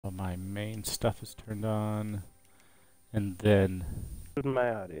My main stuff is turned on, and then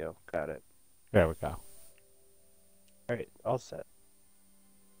My audio. Got it. there we go. Alright, all set.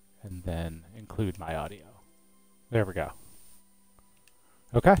 And then include my audio. There we go.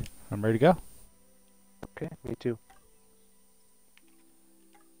 Okay, I'm ready to go. Okay, me too.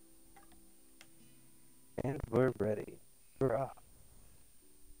 And we're ready. We're off.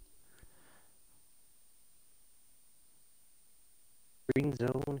 Green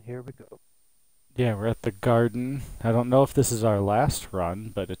zone, here we go. Yeah, we're at the garden. I don't know if this is our last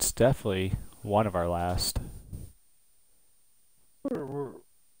run, but it's definitely one of our last. We're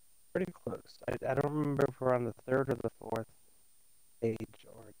pretty close. I don't remember if we're on the third or the fourth stage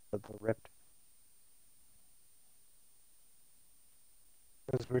or the rift.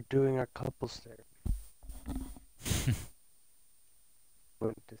 Because we're doing a couple stairs.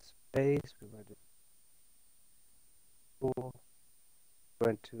 Went to space, we went to pool,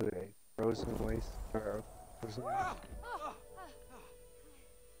 went to a frozen waste, or frozen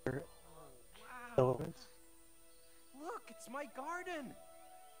elements. Look, it's my garden.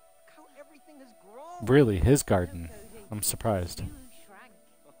 Look how everything has grown. Really, his garden. I'm surprised.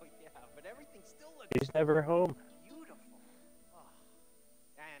 Oh yeah, but everything still looks He's never home. beautiful. Oh.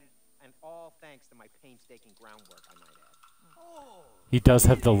 And all thanks to my painstaking groundwork, I might add. Oh, He does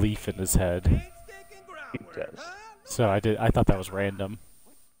have the leaf in his head, painstaking He groundwork, does. huh? so I thought that was random.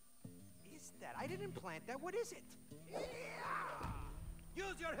 What is that? I didn't plant that. What is it? Yeah.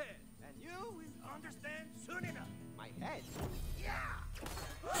 Use your head, and you will understand soon enough. My head? Yeah.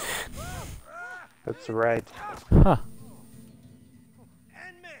 That's right. Huh.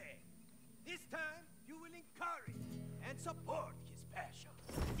 And May, this time you will encourage and support his passion.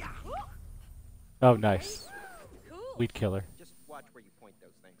 Yeah. Oh, nice. Cool. Weed killer. Just watch where you point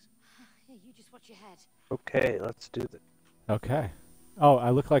those things. Yeah, you just watch your head. Okay, let's do this. Okay. Oh,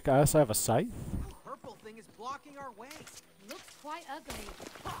 I look like I also have a scythe? The purple thing is blocking our way. Looks quite ugly.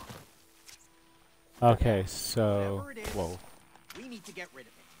 Okay, so... Whatever it is, Whoa. we need to get rid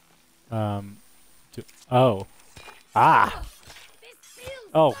of it. Oh. Ah! This feels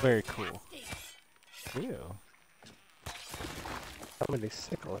Oh, so very cool. nasty. Ew. Somebody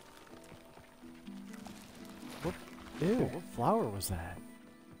sickle it. Ew, what flower was that?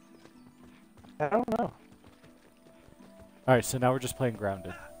 I don't know. Alright, so now we're just playing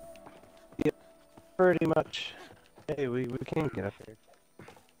grounded. Pretty much. Hey, we can get up here.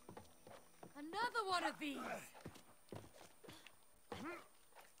 Another one of these.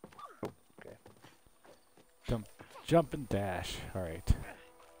 Okay. Jump and dash. Alright.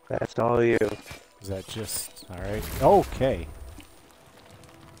 That's all you. Is that just... Alright. Okay.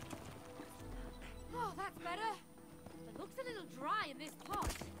 Oh, that's better. It looks a little dry in this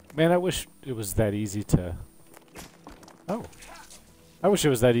pot. Man, I wish it was that easy to... Oh. I wish it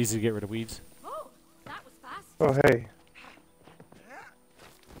was that easy to get rid of weeds. Oh, that was fast. Oh, hey.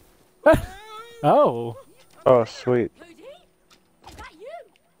 Oh! Oh, sweet. Cody, is that you?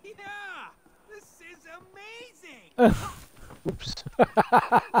 Yeah, this is amazing. Oops.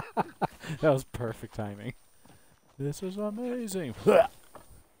 That was perfect timing. This is amazing.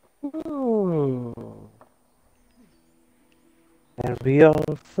 Ooh. And we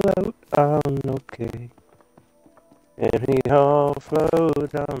all float on okay. And we all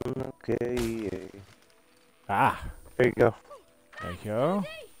float on okay. Ah! There you go. There you go.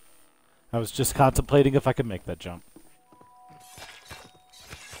 I was just contemplating if I could make that jump.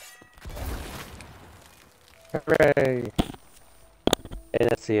 Hooray! And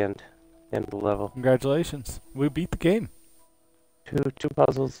that's the end. End of the level. Congratulations. We beat the game. Two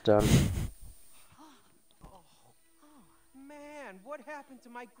puzzles done. Man, what happened to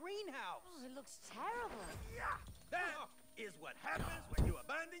my greenhouse? Oh, it looks terrible. That is what happens when you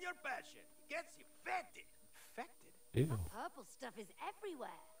abandon your passion. It gets infected. Infected? Ew. Purple stuff is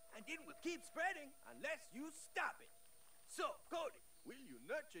everywhere. And it will keep spreading unless you stop it. So, Cody, will you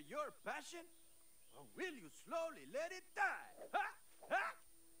nurture your passion? Or will you slowly let it die? Ha! Ha!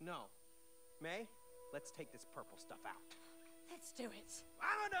 No. May, let's take this purple stuff out. Let's do it.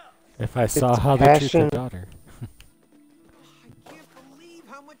 Vámonos! If I saw It's how they treat passion. their daughter. I can't believe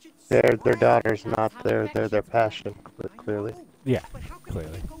how much it's Their spread. daughters, not their passion, clearly. Yeah, But how can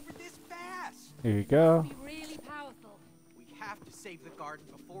clearly. it take over this fast? Here you go. Be really powerful. We have to save the garden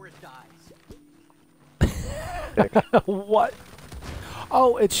before it dies. What?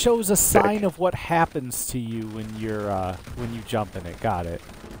 Oh, it shows a sign of what happens to you when you jump in it. Got it.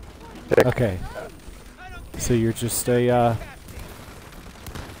 Sick. Okay. So you're just a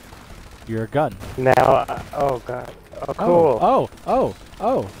you're a gun. Now, oh god. Oh, cool.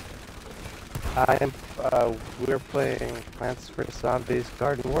 Oh. I am. We're playing Plants vs Zombies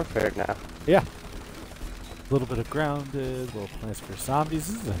Garden Warfare now. Yeah. A little bit of Grounded, a little Plants vs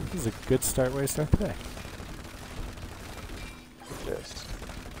Zombies. This is a good way to start today.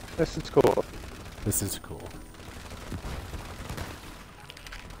 This is cool. This is cool.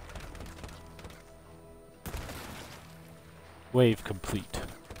 Wave complete.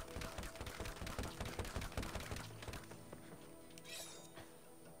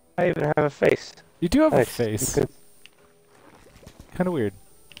 I even have a face. You do have Nice. a face. You could- Kind of weird.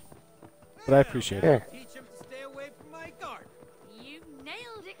 But I appreciate it. Here. Teach him to stay away from my garden. You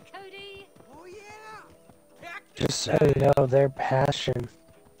nailed it, Cody. Oh yeah. Cactus Just so you know, their passion,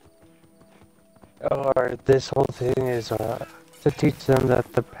 or this whole thing is to teach them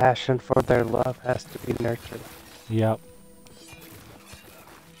that the passion for their love has to be nurtured. Yep.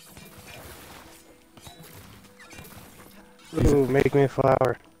 Ooh, make me a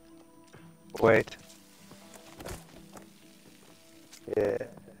flower. Wait. Yeah.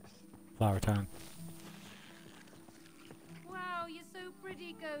 Flower time. Wow, you're so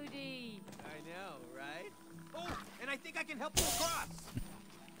pretty, Cody. I know, right? Oh, and I think I can help you across.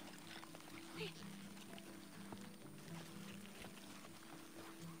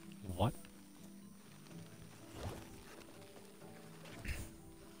 What?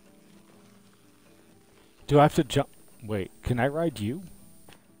 Do I have to jump? Wait, can I ride you?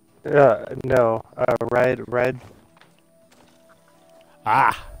 No. Red.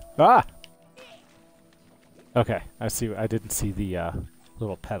 Ah! Ah! Okay, I see. I didn't see the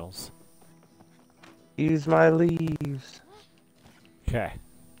little petals. Use my leaves. Okay,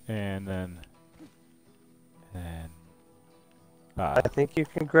 and then I think you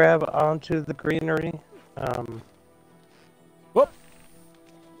can grab onto the greenery. whoop.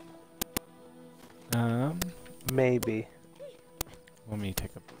 Maybe. Let me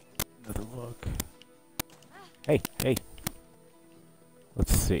take another look. Hey, hey.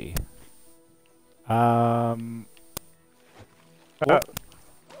 Let's see. Whoop.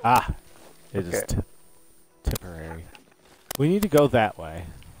 Ah, it is Okay. temporary. We need to go that way.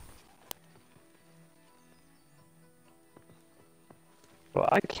 Well,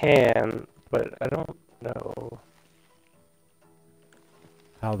 I can, but I don't know.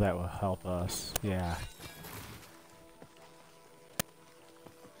 How that will help us. Yeah.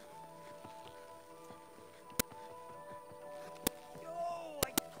 Yo,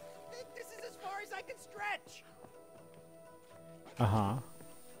 I think this is as far as I can stretch. Uh-huh.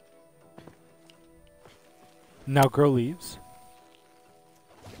 Now grow leaves.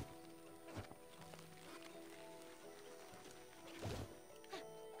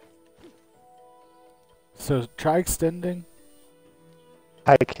 So try extending.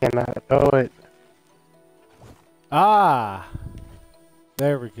 I cannot. Oh, it. Ah!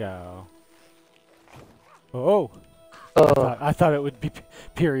 There we go. Oh! Oh, I thought it would be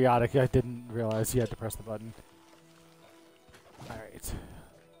periodic. I didn't realize you had to press the button. Alright.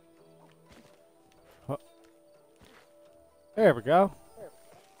 Oh. There we go.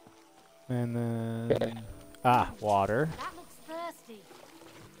 And then... Ah, water. That looks thirsty.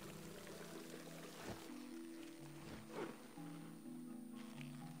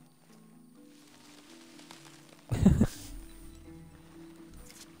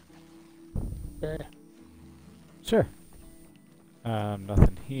 Sure.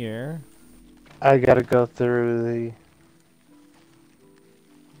 Nothing here. I gotta go through the.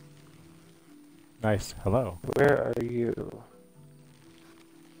 Nice. Hello. Where are you?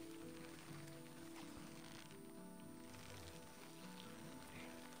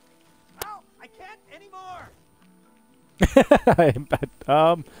 Oh, I can't anymore.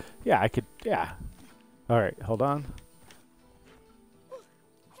 Yeah, I could, yeah. Alright, hold on.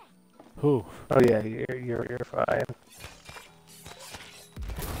 Whew. Oh yeah, you're fine.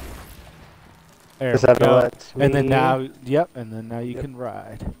 There Is we that go. what? And then now, yep, and then now you can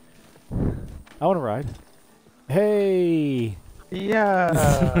ride. I want to ride. Hey!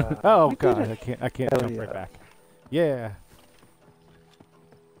 Yeah. Oh we did god, it. I can't Hell jump yeah. right back. Yeah.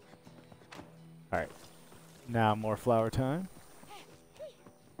 Alright. Now more flower time.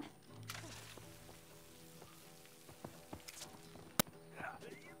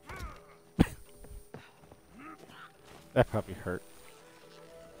 That probably hurt.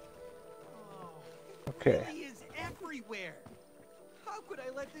 Okay. He is everywhere. How could I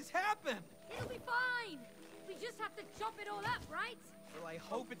let this happen? It'll be fine. We just have to chop it all up, right? Well, I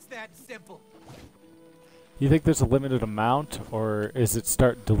hope it's that simple. You think there's a limited amount, or is it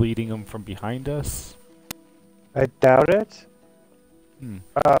start deleting them from behind us? I doubt it. Hmm.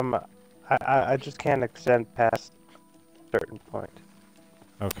 I just can't extend past a certain point.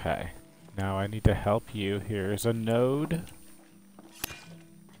 Okay. Now I need to help you. Here's a node.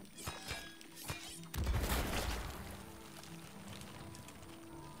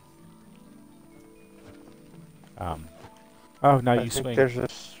 Oh, now I you think swing. there's a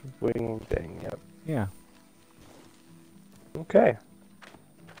swinging thing, yep. Yeah. Okay.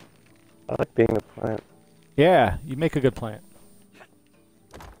 I like being a plant. Yeah, you make a good plant.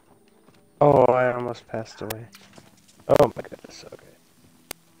 Oh, I almost passed away. Oh my goodness,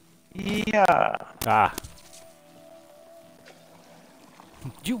 okay. Yeah! Ah.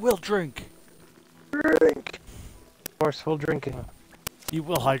 You will drink. Drink! Forceful drinking. You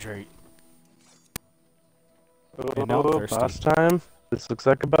will hydrate. Oh, now I'm thirsty. boss time. This looks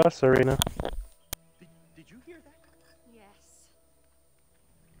like a boss arena. Did you hear that? Yes.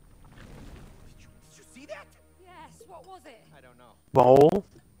 Did you see that? Yes, what was it? I don't know. Bowl?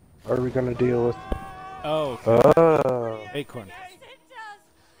 Or are we gonna deal with... Oh. Oh. Acorn. Yes, it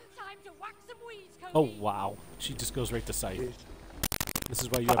does. Time to whack some weeds, Cody. Oh, wow. She just goes right to sight. Jeez. This is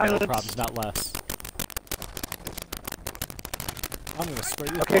why you have more Violence. problems, not less. I'm gonna spray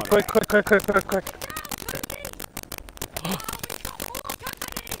you with Okay, water. quick.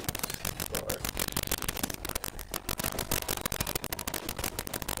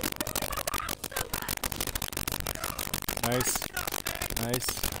 Nice.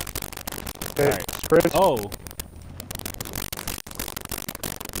 Okay, Alright. sprint. Oh.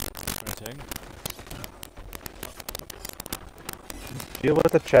 Sprinting. Deal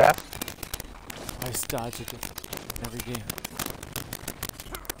with the chaff. Nice dodge at every game.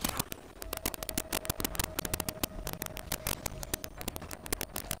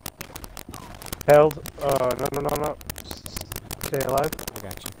 Held. Oh, no. Stay alive. I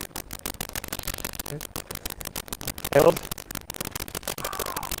got you. Held.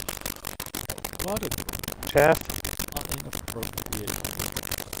 What a Chaff. inappropriate.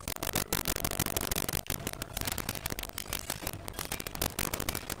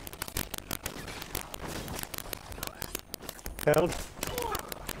 Held.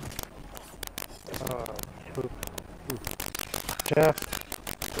 Oh, poop. Chaff.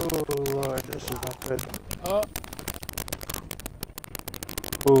 Oh, Lord, this is not good. Oh.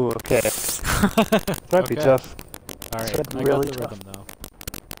 Ooh, okay. Might be Okay. tough. Alright, That's I got really the tough. rhythm though.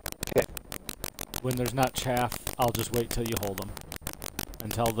 Okay. When there's not chaff, I'll just wait till you hold them.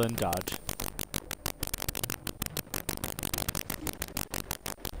 Until then, dodge.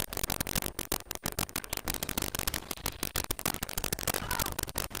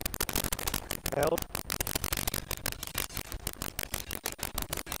 Held.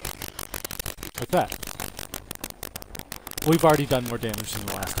 Like that. We've already done more damage than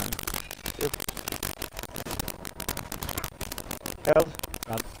the last time. Held.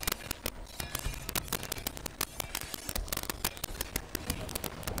 Got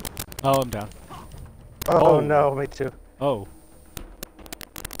Oh, I'm down. Oh, Oh. no, me too. Oh.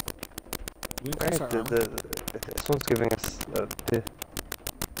 We increase Right, our armor? this one's giving us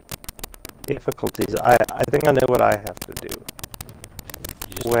difficulties. I think I know what I have to do.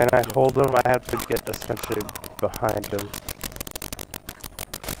 You just When I jump. hold them, I have to get essentially behind them.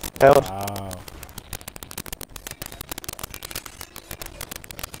 Held. Wow.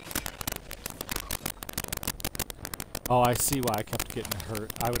 Oh, I see why I kept getting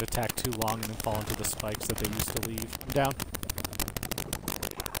hurt. I would attack too long and then fall into the spikes that they used to leave. I'm down.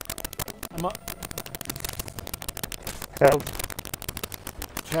 I'm up. Held.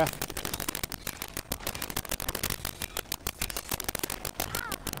 Chaff.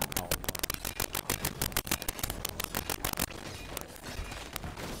 Oh.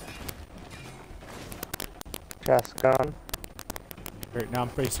 Chaff's gone. Great, now I'm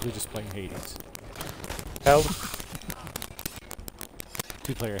basically just playing Hades. Held.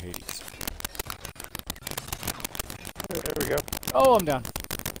 Two-player Hades. There we go. Oh, I'm down.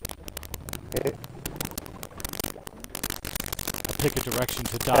 Okay. I pick a direction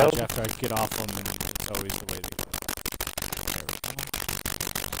to dodge Help. after I get off them, and it's always the way to go.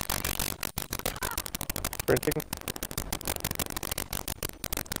 Sprinting.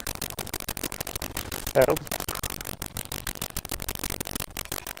 Held.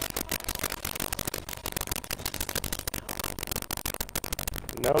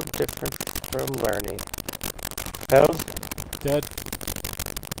 No different from learning. Held. Dead.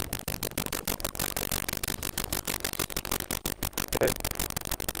 Good.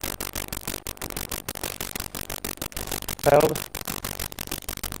 Held.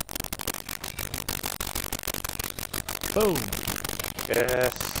 Boom.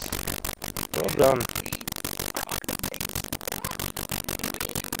 Yes. Well done.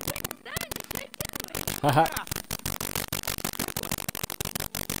 Haha.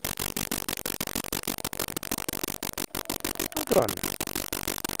 one.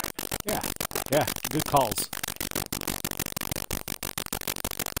 Yeah, good calls.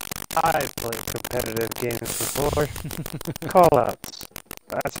 I've played competitive games before. Call-outs.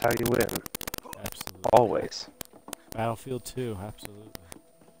 That's how you win. Absolutely. Always. Battlefield 2, absolutely.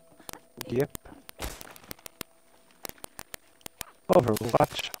 Yep.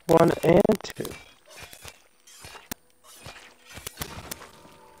 Overwatch 1 and 2.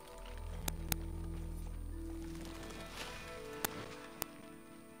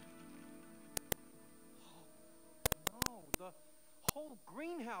 No, the whole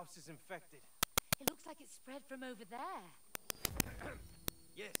greenhouse is infected. It looks like it's spread from over there.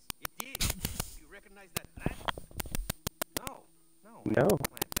 Yes, it did. Do you recognize that plant? No, No.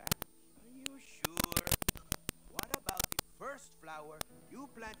 plant that. Are you sure? What about the first flower you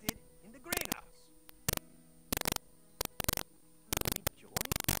planted in the greenhouse? Maybe joy?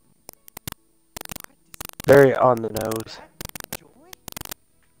 What is Very on the nose. that? Joy?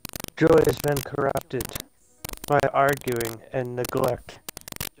 Joy has been corrupted by arguing and neglect.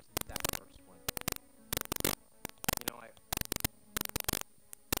 Just that first one. You know, I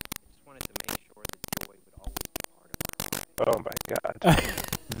just wanted to make sure that joy would always be part of our lives. Oh my god.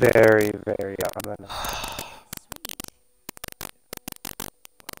 Very, very on the nose.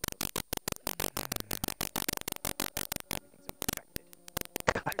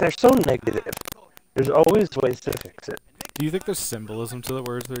 God, they're so negative. There's always ways to fix it. Do you think there's symbolism to the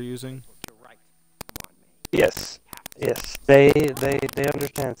words they're using? You're right. Come on, man. Yes. Yes. They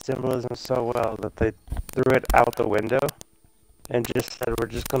understand symbolism so well that they threw it out the window and just said, we're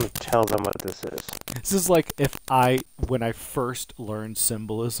just going to tell them what this is. This is like if when I first learned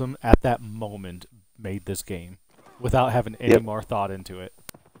symbolism, at that moment, made this game without having any more thought into it.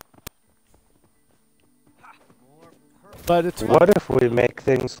 But it's What if we make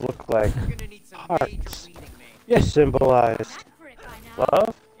things look like You're gonna need some major hearts reading, man. to symbolize Back for it by now.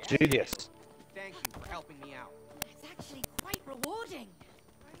 love? Genius. Thank you for helping me out. It's actually quite rewarding.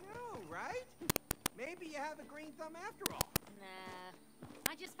 I know, right? Maybe you have a green thumb after all. Nah,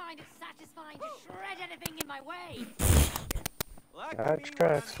 I just find it satisfying to shred anything in my way. Lucky That me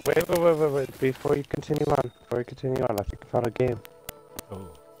tracks. when Wait. Before you continue on, I think I found a game. Oh.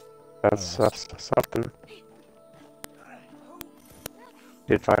 That's something.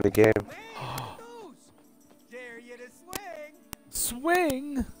 Did find a game. I'm- Loose. Dare you to swing.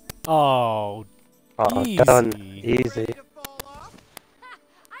 Swing! Oh, Oh, Easy. done. Ready Easy. to fall off?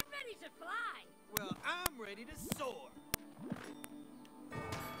 I'm ready to fly. Well, I'm ready to soar.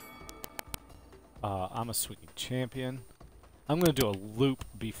 I'm a swinging champion. I'm gonna do a loop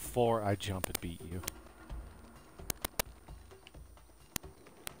before I jump and beat you.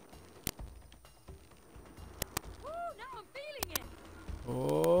 Woo, now I'm feeling it.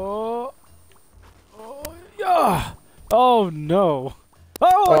 Oh, yeah! Oh no!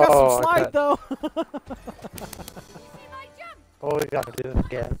 Oh, I got Oh, some slide okay. though. See my jump? Oh, we gotta do it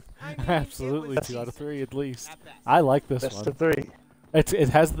again. I mean, Absolutely, it was 2 out of 3 at least. At best. I like this Best one. of 3.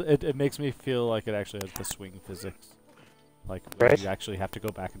 It makes me feel like it actually has the swing physics, like where Right. you actually have to go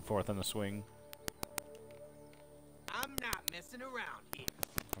back and forth on the swing. I'm not messing around here.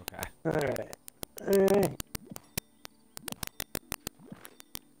 Okay. Alright.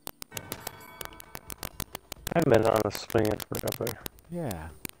 I've been on a swing forever. Yeah,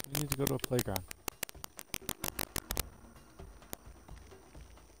 we need to go to a playground.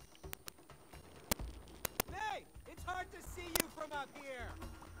 Hey, it's hard to see you from up here.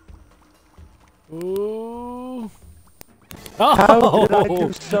 Ooh. How did I Oh!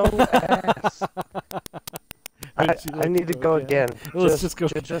 do so ass? I need to go again. Let's just go.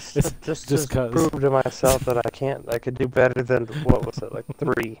 Just just to 'cause. prove to myself that I could do better than, what was it, like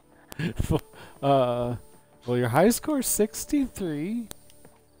 3? Well, your high score is 63.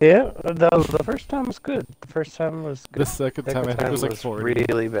 Yeah, the first time was good. The first time was good. The second time I think it was like 40.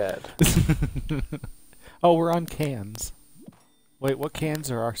 really bad. Oh, we're on cans. Wait, what cans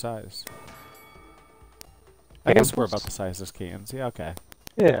are our size? I guess we're about the size as cans. Yeah, okay.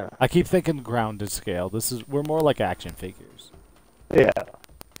 Yeah, I keep thinking grounded scale. We're more like action figures, yeah.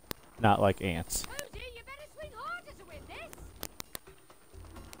 not like ants. Oh dear, you better swing harder to win this.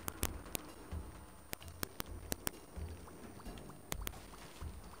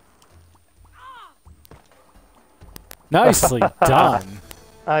 Ah, Nicely done.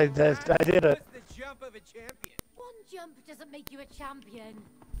 I did it. That's the jump of a champion. one jump doesn't make you a champion.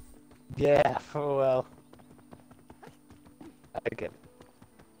 Yeah, well. I get it.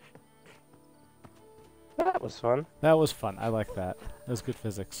 That was fun. That was fun. I like that. That was good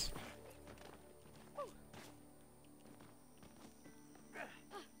physics.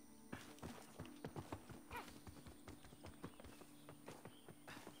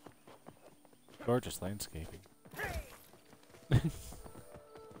 Gorgeous landscaping.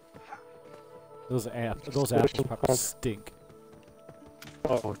 Those apples probably stink.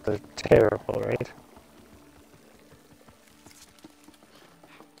 Oh, they're terrible, right?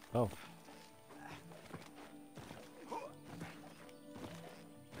 Oh.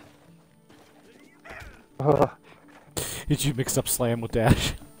 Oh, Did you mix up slam with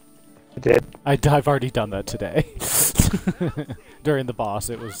dash? I did. I've already done that today. During the boss,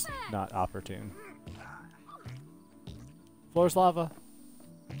 it was not opportune. Floor's lava.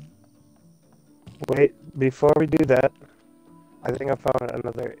 Wait, before we do that, I think I found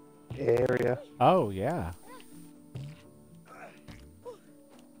another area. Oh, yeah.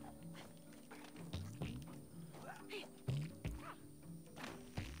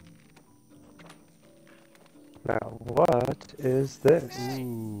 Now, what is this?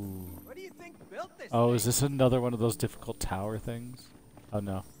 Ooh. What do you think built this Oh, thing? is this another one of those difficult tower things? Oh,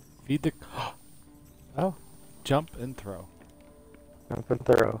 no. Feed the... Oh. Jump and throw. Jump and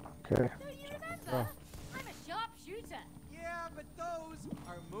throw. Okay. Do you remember? Oh. I'm a sharpshooter. Yeah, but those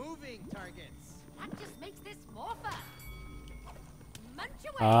are moving targets. That just makes this more fun. Munch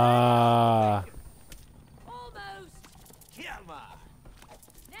away. Ah. Almost. Come on.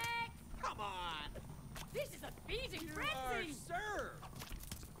 Next. Come on. This is a feeding You are frenzy. served.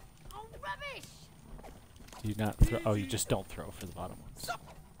 Oh, rubbish. Do you not throw? Oh, you just don't throw for the bottom ones. So,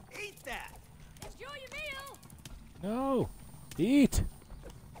 eat that. Enjoy your meal. No. Eat.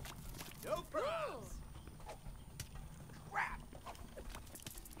 No Cool. problems. Crap.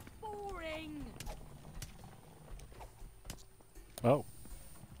 Boring. Oh.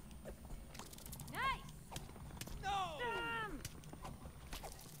 Nice. No. Damn.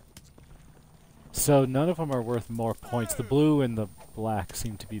 So none of them are worth more points. The blue and the black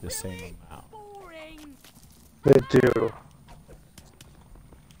seem to be the same amount. Boring. They do.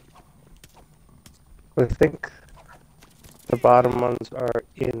 I think the bottom ones are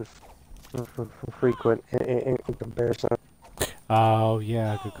infrequent in comparison. Oh,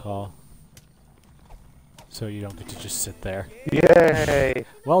 yeah, good call. So you don't get to just sit there. Yay!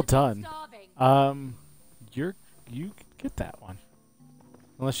 Well done. Starving. You get that one.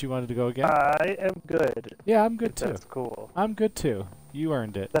 Unless you wanted to go again. I am good. Yeah, I'm good too. That's cool. I'm good too. You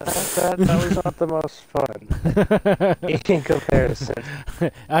earned it. That was not the most fun in comparison.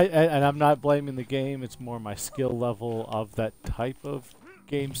 And I'm not blaming the game. It's more my skill level of that type of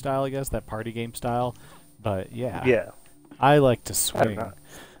game style, I guess, that party game style. But yeah, Yeah, I like to I don't swing. know.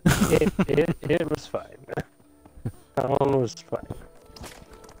 It was fine. That one was fine.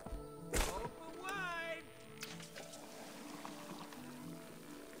 Open wide.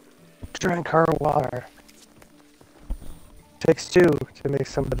 Drink her water. Takes two to make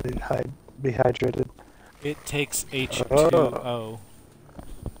somebody be hydrated. It takes H2O. Oh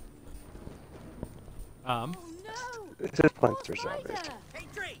no. This is Plants vs. Spider. Zombies. Hey,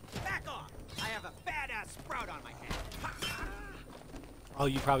 Tree, back off. I have a badass sprout on my head. Ha, ha. Oh,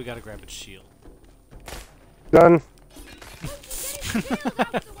 you probably got to grab its shield. Done. Shield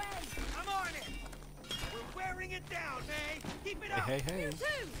out of the way. I'm on it. We're wearing it down, May. Keep it up. Hey, hey, You hey.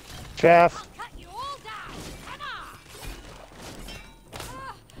 too. Chaff. I'll cut you all down. Come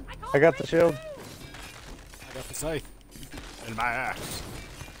on. I got the break shield. through. I got the scythe. And my axe.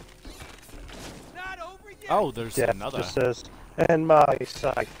 Not over yet. Oh, there's Jeff another. just says, and my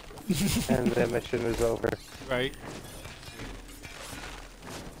side. And the mission is over. Right.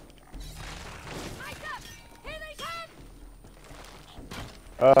 Eyes up. Here they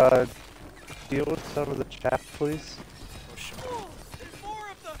come. Deal with some of the chaff, please. For sure. Oh, there's more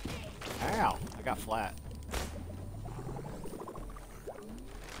of them. Ow, I got flat.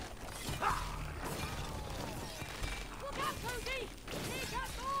 Look out, Cozy. Here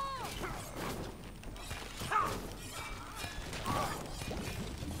comes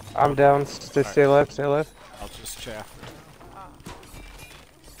more. I'm down. Stay alive. Stay alive. I'll just chaff.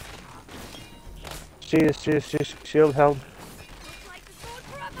 Shield held. Looks like the sword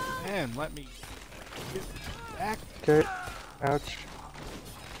forever. Man, let me get back. Okay. Ouch.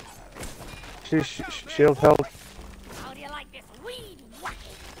 Shield held. How do you like this weed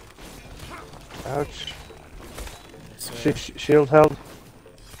whacking? Ouch. So, Shield held.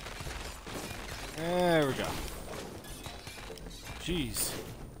 there we go. Jeez.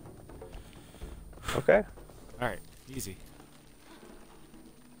 Okay. Alright, easy.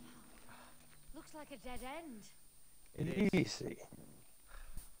 Looks like a dead end. Easy.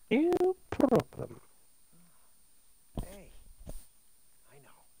 No problem. Hey, I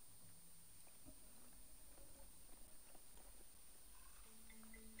know.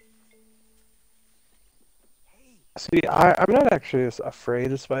 Hey, See, I'm not actually as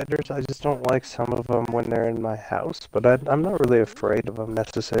afraid of spiders. I just don't like some of them when they're in my house. But I'm not really afraid of them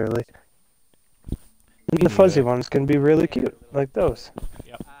necessarily. Me The fuzzy neither. ones can be really cute, like those.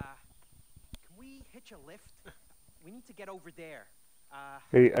 Yep. Can we hitch a lift? We need to get over there.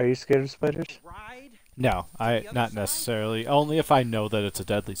 Are you scared of spiders? Ride? No, not necessarily. Only if I know that it's a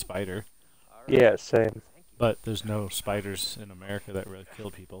deadly spider. Yeah, same. But there's no spiders in America that really kill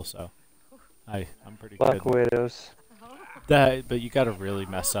people, so I'm pretty Black good. widows. But you gotta really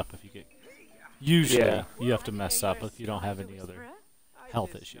mess up if you get. Usually, Yeah. you have to mess up if you don't have any other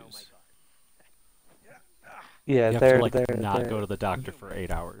health issues. Yeah, You have they're to like they're not they're- go to the doctor for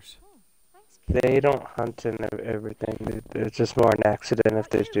 8 hours. they don't hunt and everything. It's just more an accident if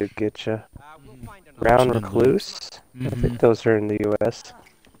they do get you. We'll find another. Brown Fortunately. recluse. I think those are in the U.S.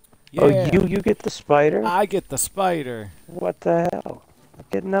 Yeah. Oh, you get the spider? I get the spider. What the hell? I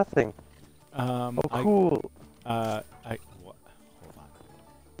get nothing. Oh, cool. Hold on.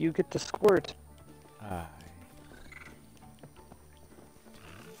 You get the squirt.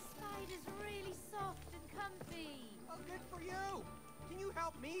 This spider's really soft and comfy. Oh, good for you. Can you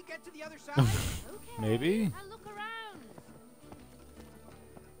help me get to the other side? Okay. Maybe? I'll look around.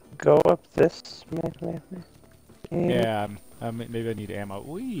 Go up this. Yeah, maybe I need ammo.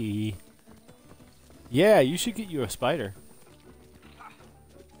 Wee. Yeah, you should get you a spider.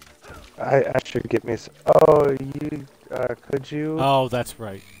 I should get me. Oh, you. Could you Oh, that's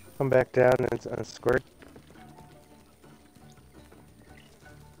right. come back down and squirt?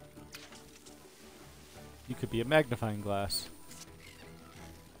 You could be a magnifying glass.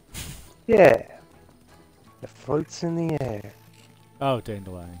 Yeah. It floats in the air. Oh,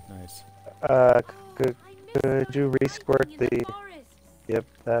 dandelion. Nice. Could I miss could you going re-squirt hiking in the? forests. Yep,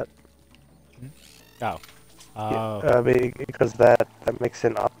 that. Oh. Yeah, because that makes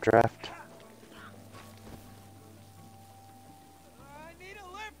an updraft. I need a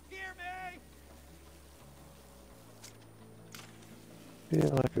lift here, me. Feel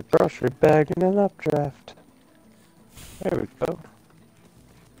like a grocery bag in an updraft. There we go.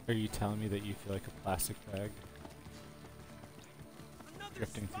 Are you telling me that you feel like a plastic bag? Another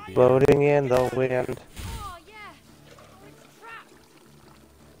Drifting through the air. Floating in the wind. Oh, yeah. Oh, it's trapped.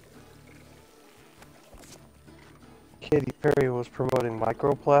 Katy Perry was promoting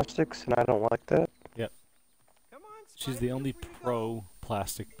microplastics, and I don't like that. Yep. Come on, She's Spider, the you're only free to go. pro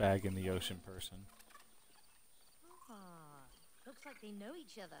plastic bag in the ocean person. Ah, looks like they know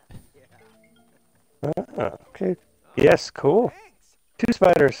each other. Ah, okay. Yes, cool. Thanks. 2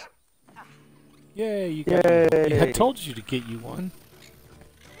 spiders. Yay, you got me. I Yay. told you to get you one.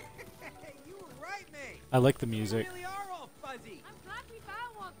 Hey, you were right, mate. I like the You music. really are all fuzzy. I'm glad we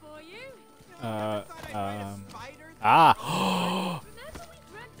found one for you. You know, I never thought I'd find a spider. Ah! Remember we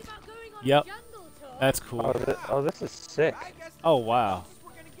dreamt about going on Yep. a jungle tour? That's cool. Oh, this is sick. I guess Oh, that's wow. the closest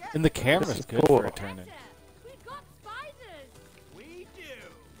we're gonna get. And the camera's This is good cool. for a turning. Better. We've got spiders. We do.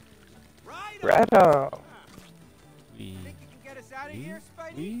 Right on. Right on. Wee, Think you can get us out of wee, here,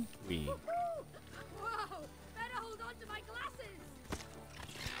 Spidey? wee, wee. Woohoo! Whoa! Better hold on to my glasses.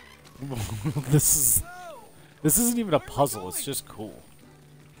 Whoa. This isn't even a Where are we puzzle. It's going? just cool.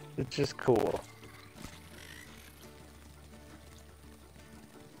 It's just cool.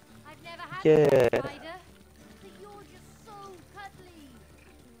 I've never had Yeah. a spider, but you're just so cuddly.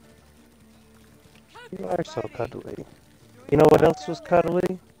 You are so cuddly. You know what else was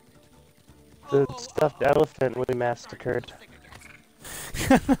cuddly? The stuffed elephant we massacred.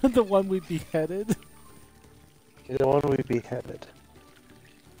 The one we beheaded. The one we beheaded.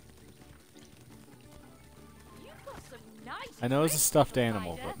 You've got some nice I know it's a wrists, stuffed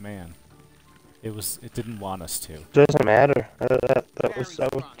animal, spider. but man, it didn't want us to. Doesn't matter. That was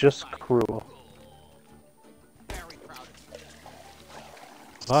just cruel. Very proud of you.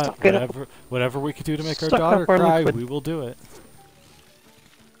 But Suck it up. whatever we could do to make our Suck daughter up our cry, liquid. we will do it.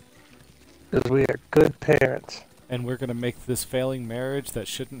 Because we are good parents. And we're gonna make this failing marriage that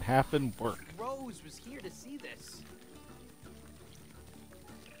shouldn't happen work. Rose was here to see this.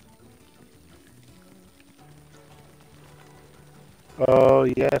 Oh,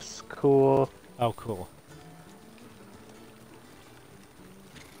 yes, cool. Oh, cool.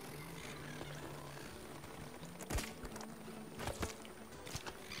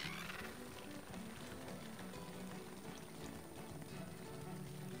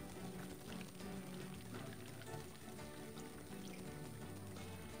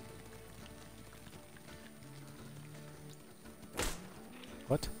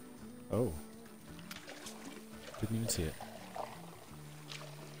 What? Oh. Didn't even see it.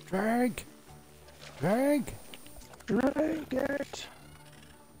 Drag! Drag! Drag it.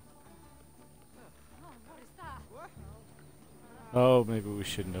 Oh, what is that? Oh, maybe we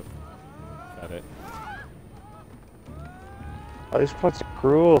shouldn't have fed it. Oh, these points are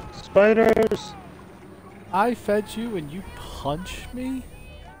cruel. Spiders! I fed you and you punch me?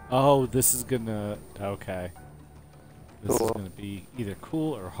 Oh, this is gonna... Okay. This is Cool. gonna be either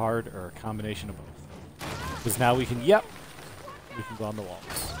cool or hard or a combination of both. Because now we can... Yep! We can go on the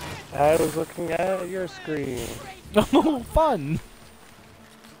walls. I was looking at your screen. Oh, fun!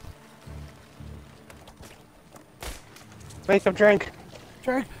 Make them drink!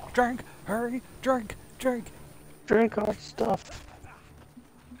 Drink! Drink! Hurry! Drink! Drink! Drink our stuff.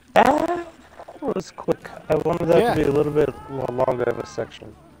 Ah! That was quick. I wanted that to be a little bit longer of a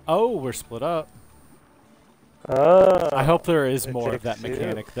section. Oh, we're split up. Oh. I hope there is it more of that takes you.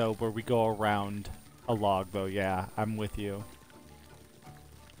 mechanic, though, where we go around a log, though. Yeah, I'm with you.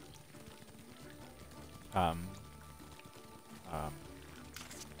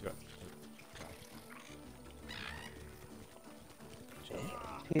 Do it.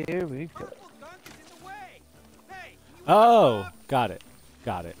 Here we go. Purple gunk is in the way. Hey, Oh, got it.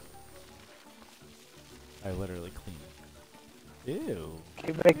 Got it. I literally cleaned it. Ew.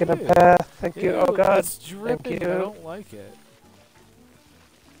 Keep making a Ew. path. Thank you. Ew, Oh god. it's dripping. Thank you. I don't like it.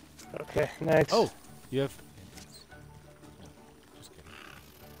 Okay, nice. Oh, you have... Just kidding.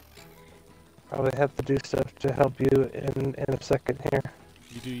 Probably have to do stuff to help you in a second here.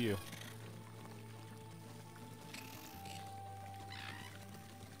 You do you.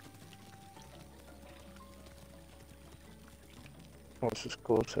 This is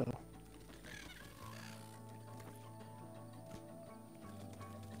cool too.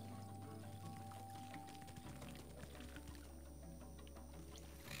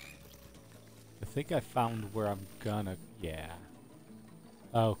 I think I found where I'm gonna... Yeah.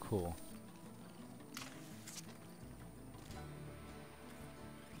 Oh, cool.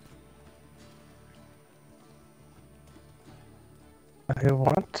 I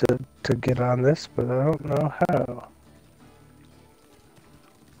want to get on this, but I don't know how.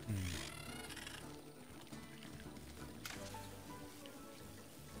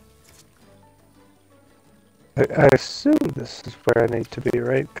 I assume this is where I need to be,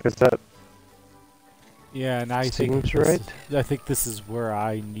 right? Because that Yeah, and I think seems this right. I think this is where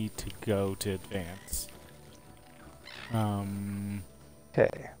I need to go to advance.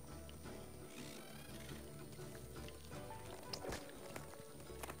 Okay.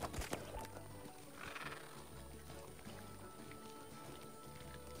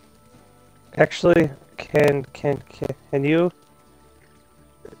 Actually, can you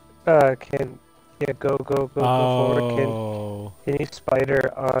go forward? Oh. Can you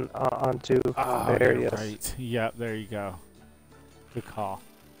spider onto Oh, there? you're Yes. right. Yep, there you go. Good call.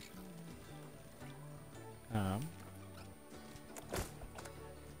 Now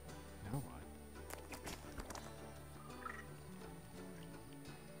what?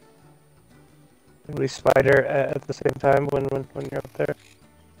 Can we spider at the same time when you're up there?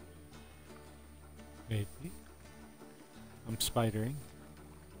 Maybe. I'm spidering.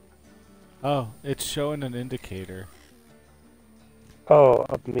 Oh, it's showing an indicator. Oh,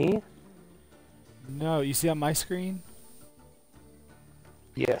 of me? No, you see on my screen?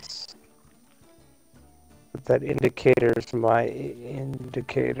 Yes. But that indicator's my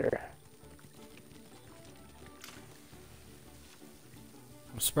indicator.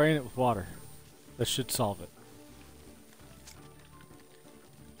 I'm spraying it with water. That should solve it.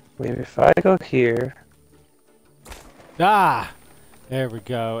 Maybe if I go here, Ah! There we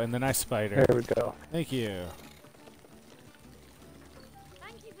go, and then I spider. there we go. Thank you.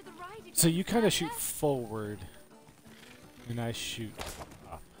 Thank you for the ride again, So you kind of Professor. shoot forward, and I shoot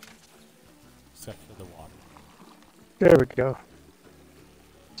up. Except for the water. There we go.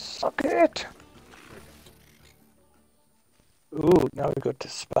 Suck it! Ooh, now we go to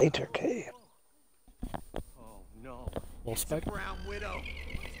Spider Cave. Oh no. Wolf spider? Brown widow.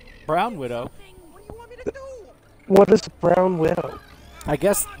 Brown widow. What do you want me to do? What is Brown Widow? I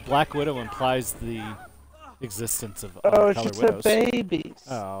guess Black Widow implies the existence of Oh, other color it's the widows. babies.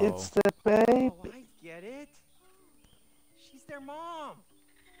 Oh. It's the baby. Oh, I get it. She's their mom. Oh,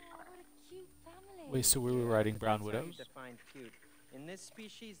 what a cute family. Wait, so we were riding Brown That's how you Widows? define cute. In this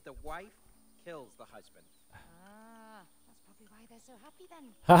species, the wife kills the husband. Ah, that's probably why they're so happy then.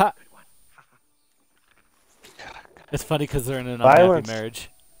 Haha. It's funny because they're in an Violence. unhappy marriage.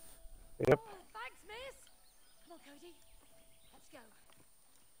 Yep. Oh, thanks, miss. Come on, Cody. Let's go.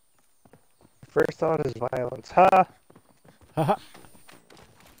 First thought is violence. Ha! Haha.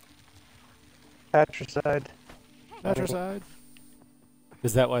 Patricide. Patricide.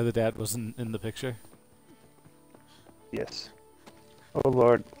 Is that why the dad wasn't in the picture? Yes. Oh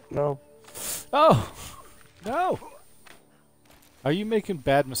lord, no. Oh! No! Are you making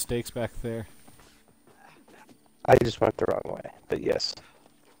bad mistakes back there? I just went the wrong way, but yes.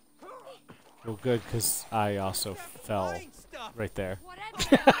 Well, good, because I also fell Flying stuff. right there. Whatever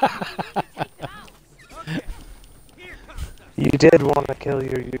they are, we need to take them out. Okay. Here comes the You did want to kill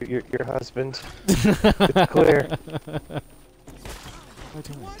your husband. It's clear. What are you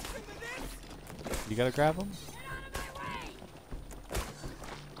doing? want some of this? You gotta grab them? Get out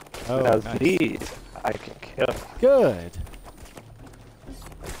of my way! Oh, Now nice. these I can kill. Good.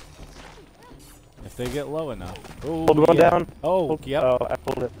 If they get low enough. Oh, Hold one yeah. down. Oh, Hold- yep. Oh, I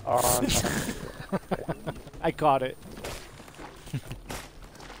pulled it on. I caught it.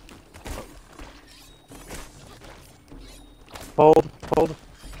 Hold, hold.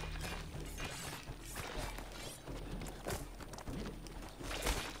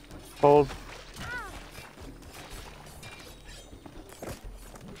 Hold.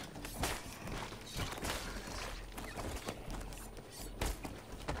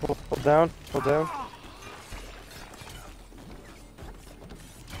 Hold down, hold down.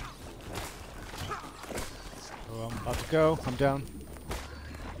 Oh, I'm about to go. I'm down.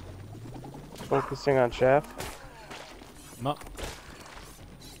 Focusing on shaft. I'm up.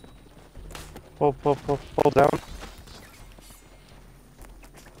 Pull down.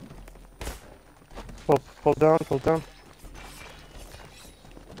 Pull down, pull down.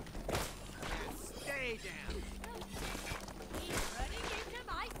 Stay down. He's running into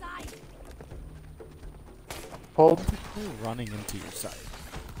my side. Hold. We're running into your side.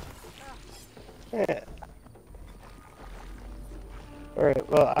 Yeah. Alright,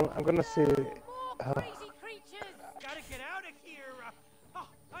 well, I'm gonna see. More crazy creatures. Gotta get out of here. Oh,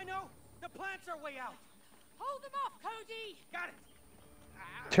 I know. The plants are way out. Hold them off, Cody. Got it.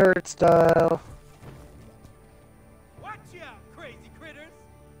 Turret style. Watch out, crazy critters.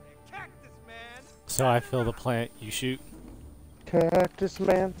 Cactus man. So I fill the plant, you shoot. Cactus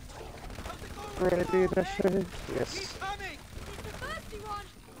man. How's it going? Ready to shoot. He's Yes. coming. It's the thirsty one,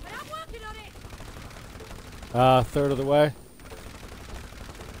 but I'm working on it. Third of the way.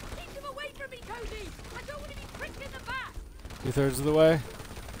 Keep them away from me, Cody. I don't want to be pricked in the back. 2/3 of the way.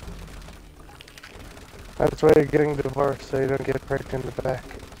 That's why you're getting divorced, so you don't get pricked in the back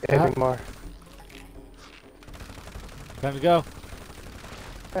anymore. Time to go.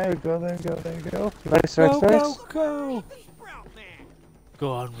 There we go, there we go, there we go. Nice, Go, nice, go, nice. go. The sprout man.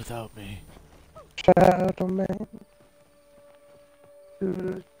 Go on without me. Shadow man.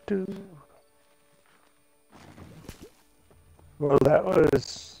 Do. Well, that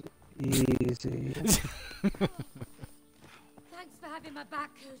was easy. Thanks for having my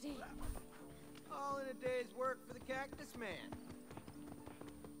back, Cody. All in a day's work for the cactus man.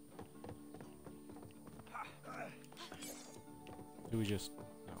 Do we just...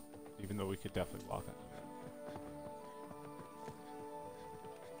 No. Even though we could definitely walk on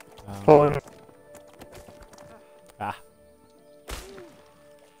it. Pull him. Ah.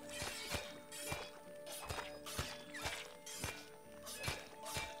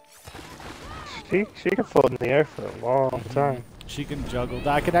 She can float in the air for a long time. She can juggle.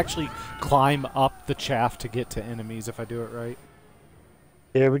 I could actually climb up the chaff to get to enemies if I do it right.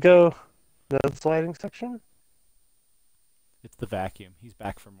 Here we go. The sliding section. It's the vacuum. He's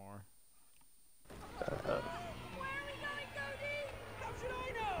back for more. Where are we going, Cody? How should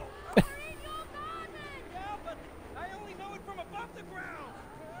I know? We're in your garden. Yeah, but I only know it from above the ground.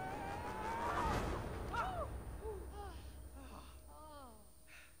 Oh.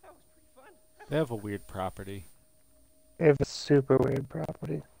 That was pretty fun. They have a weird property. They have a super weird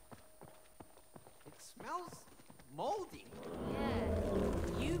property. It smells moldy.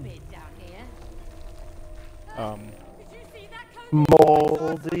 Yeah, humid down here. Did you see that, Cody?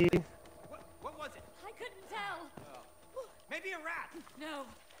 Moldy. What was it? I couldn't tell. Maybe a rat. No,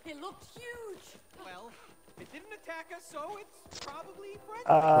 it looked huge. Well, it didn't attack us, so it's probably friendly.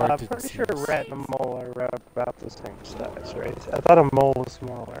 Or I'm did pretty it sure a seem- rat and a mole are about the same size, right? I thought a mole was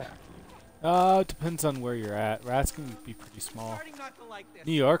smaller. It depends on where you're at. Rats can be pretty small. Starting not to like this.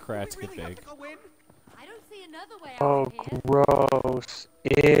 New York Do we rats get really have big. to go in? I don't see another way Oh, out of here. gross.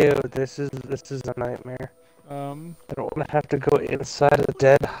 Ew, this is a nightmare. I don't want to have to go inside a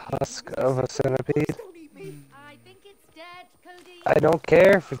dead husk of a centipede. Don't eat me. I think it's dead, Cody. I don't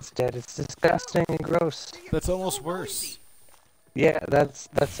care if it's dead. It's disgusting and gross. That's almost worse. Yeah, that's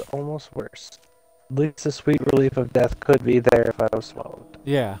almost worse. At least the sweet relief of death could be there if I was swallowed.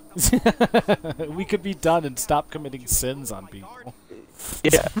 Yeah. We could be done and stop committing sins on people.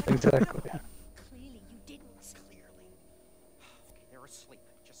 Yeah, exactly. Clearly you didn't. Clearly. Okay, they're asleep.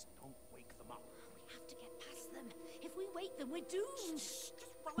 Just don't wake them up. We have to get past them. If we wake them, we're doomed. Just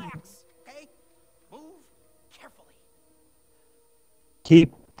relax, okay? Move carefully.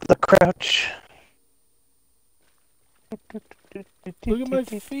 Keep the crouch. Look at my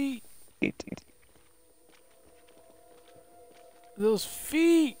feet. Those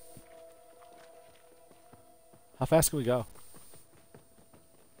feet. How fast can we go?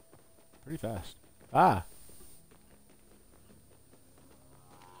 Pretty fast. Ah.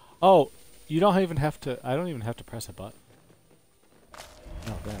 Oh, you don't even have to. I don't even have to press a button.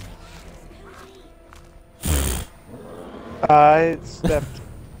 Oh, damn it. I stepped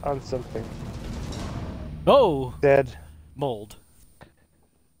on something. Oh! Dead. Mold.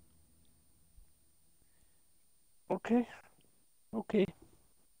 Okay. Okay.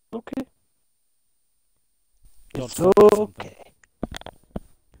 Okay. Don't It's step on something. okay.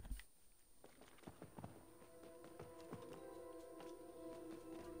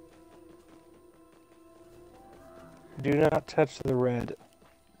 Do not touch the red,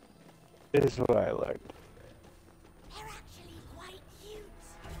 is what I learned. They're actually quite cute.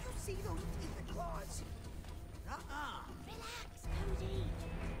 Did you see those teeth and claws? Relax, Cody.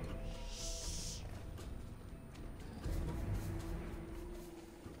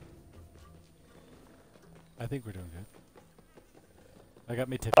 I think we're doing good. I got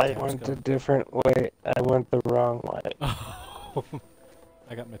my tippy I taps went a going. different way. I went the wrong way. Oh.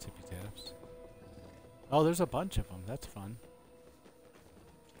 I got my tippy taps. Oh, there's a bunch of them. That's fun.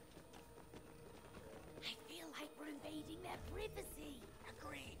 I feel like we're invading their privacy.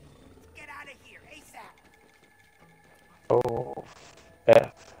 Agreed. Let's get out of here, ASAP. Oh,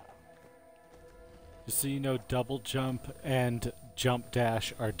 F. Just so you know, double jump and jump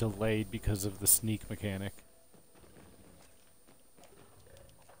dash are delayed because of the sneak mechanic.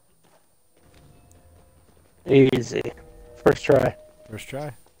 Easy. First try. First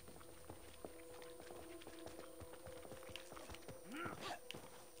try.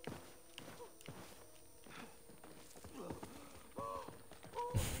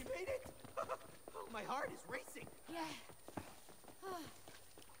 We made it. Oh, my heart is racing. Yeah. Oh.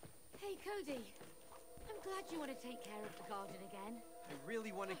 Hey, Cody. I'm glad you want to take care of the garden again. I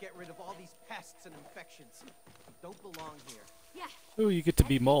really want to get rid of all these pests and infections. They don't belong here. Yeah. Ooh, you get to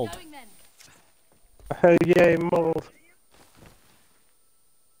be let's get mold. going then. Yay, mold.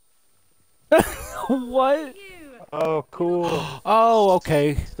 What? You. Oh, cool. Oh,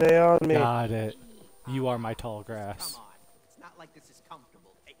 okay. Stay on me. Got it. You are my tall grass. Come on. It's not like this is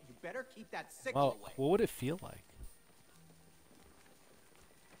comfortable. Hey, you better keep that sickle Well, away. what would it feel like?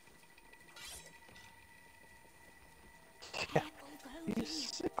 Careful, Cody. You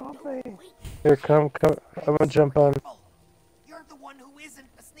sick on me. Wait. Here, come. I'm gonna jump on. Oh, you're the one who isn't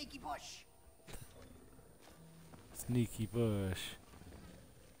a sneaky bush. Sneaky bush.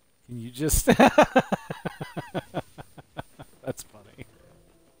 Can you just... That's funny.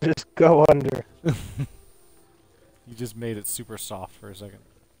 Just go under. You just made it super soft for a second.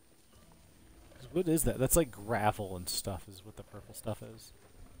 'Cause what is that? That's like gravel and stuff is what the purple stuff is.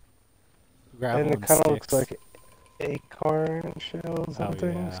 Gravel And and it kind of looks sticks. like acorn shells Oh, and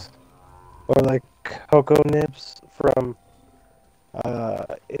things. yeah. Or like cocoa nibs from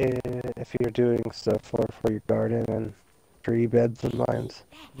if you're doing stuff for your garden and tree beds and lines.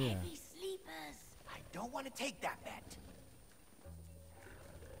 They're Yeah. heavy sleepers. I don't want to take that bet.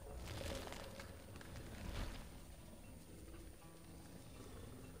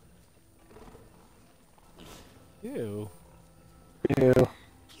 Ew. Ew.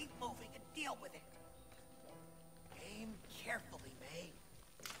 Keep moving and deal with it. Aim carefully, May.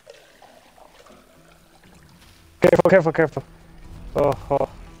 Careful. Oh.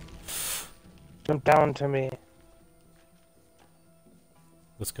 Jump down to me.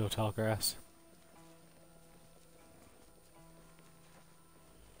 Let's go, tall grass.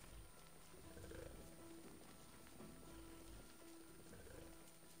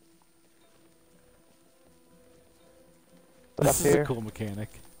 Up This is here. a cool mechanic.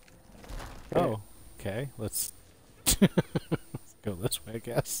 Okay. Oh, okay. Let's let's go this way, I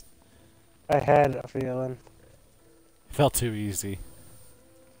guess. I had a feeling. Felt too easy.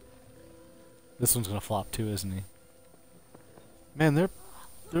 This one's gonna flop too, isn't he? Man, they're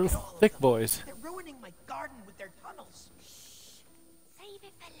thick boys. They're ruining my garden with their tunnels. Save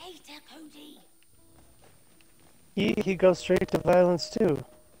it for later, Cody. He goes straight to violence too.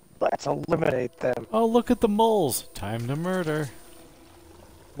 Let's eliminate them. Oh, look at the moles. Time to murder.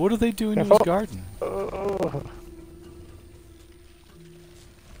 What do they do in Careful. his garden? Oh.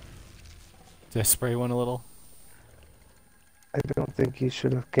 Did I spray one a little? I don't think he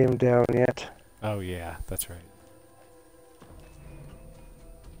should have came down yet. Oh yeah, that's right.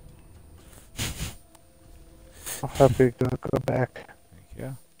 I'll help you go back. Thank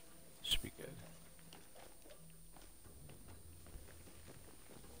you. Should be good.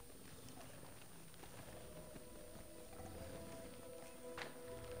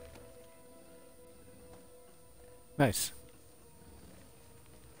 Nice.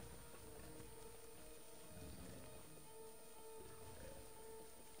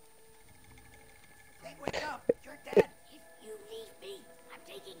 Hey, wake up! You're dead! If you leave me, I'm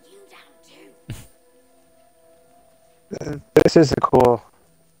taking you down too. This is a cool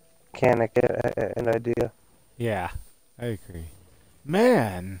mechanic and idea. Yeah, I agree.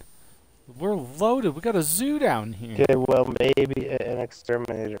 Man, we're loaded. We got a zoo down here. Okay, well, maybe an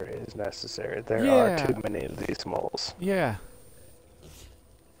exterminator is necessary. There are too many of these moles. Yeah.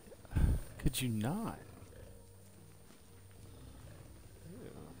 Could you not?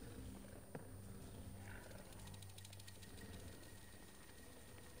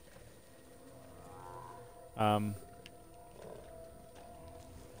 Um.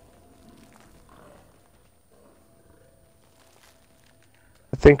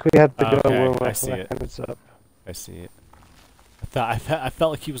 I think we have to go Okay, when I see it. it's up. I see it. I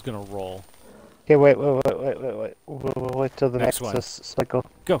felt like he was gonna roll. Okay, wait. We'll wait till the Next next one. cycle.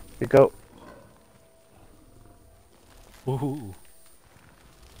 Go. You go. Ooh.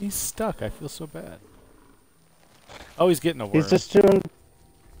 He's stuck. I feel so bad. Oh, he's getting a worm. He's just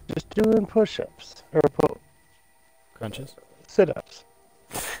doing push-ups or Crunches. sit-ups.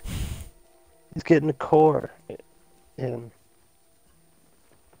 He's getting a core in.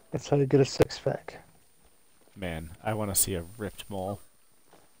 That's how you get a six-pack. Man, I want to see a ripped mole.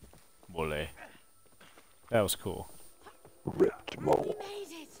 Mole. That was cool. Ripped We mole.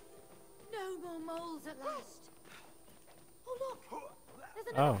 made it. No more moles at last. Oh look,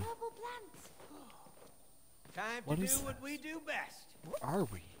 there's Oh. another purple plant. Time What to is do what we do best. Where are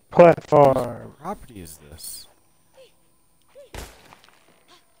we? Platform. What property is this?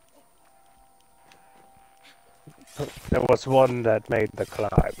 There was one that made the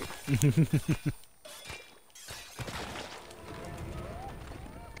climb.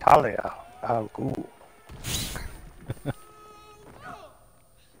 Talia. How cool.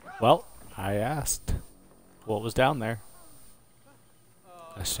 Well, I asked what was down there.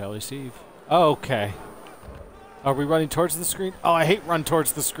 I shall receive. Oh, okay. Are we running towards the screen? Oh, I hate run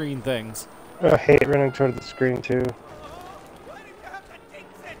towards the screen things. I hate running toward the screen too. Why do you have to take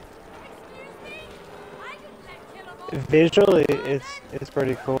sense? I didn't let kill 'em all. Visually, it's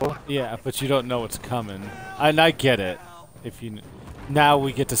pretty cool. Yeah, but you don't know what's coming. And I get it. If you now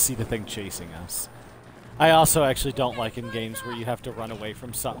we get to see the thing chasing us. I also actually don't like in games where you have to run away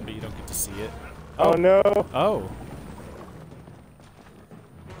from something but you don't get to see it. Oh no! Oh.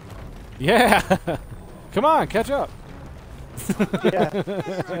 Yeah. Come on, catch up. Yeah.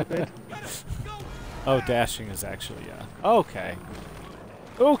 Stupid. Oh, dashing is actually, yeah. Okay.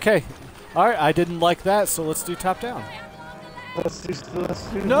 Okay. Alright, I didn't like that, so let's do top down. Let's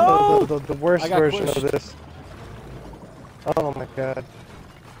do No! the worst I got version pushed. of this. Oh my god.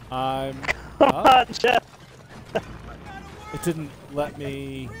 I'm Come up. on, Jeff! It didn't let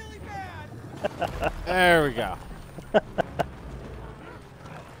me... There we go.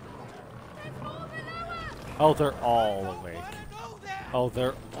 Oh, they're all awake. Oh,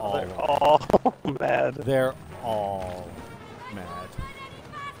 they're all They're awake. all mad. They're all mad.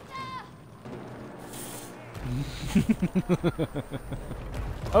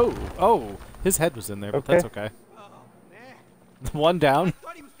 Oh, his head was in there, but that's okay. Oh, man. One down. I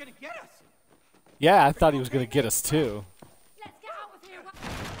thought he was gonna get us. Yeah, I thought he was going to get us too. Let's get out of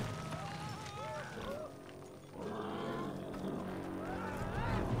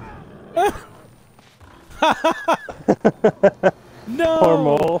here. No! Poor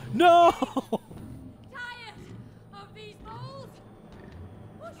mole. No! Tired of these moles.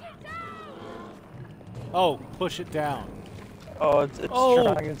 Push it down. Oh, push it down. Oh, it's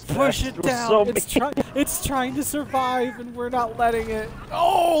Oh, trying its push best. it We're down. so It's trying to survive, and we're not letting it.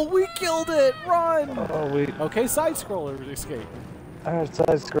 Oh, we killed it. Run. Oh, we Okay, side scroller escape. have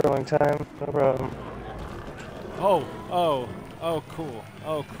side-scrolling time. No problem. Oh, cool.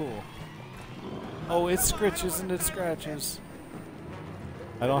 Oh, cool. Oh, it scritches and it scratches.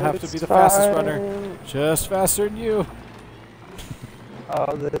 I don't have to be It's the fastest fine. runner. Just faster than you.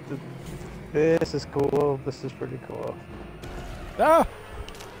 Oh, this is cool. This is pretty cool. Ah!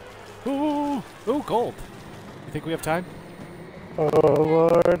 Ooh, gold. You think we have time? Oh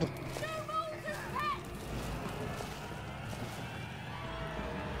Lord.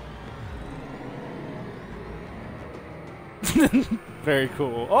 Very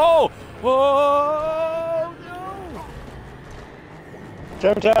cool. Oh! Oh no!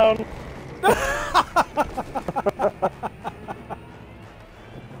 Jump down.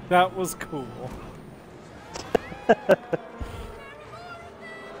 That was cool.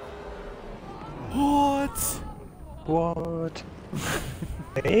 What? What?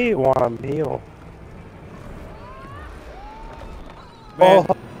 They want a meal. Man,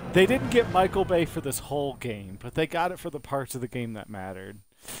 Oh, they didn't get Michael Bay for this whole game, but they got it for the parts of the game that mattered.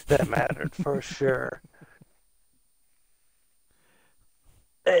 that mattered for sure.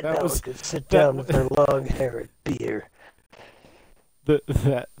 And That now we was can sit that down with our long-haired beer.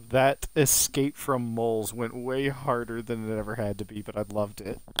 that escape from moles went way harder than it ever had to be, but I loved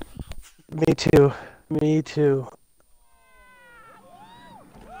it. Me too. Me too.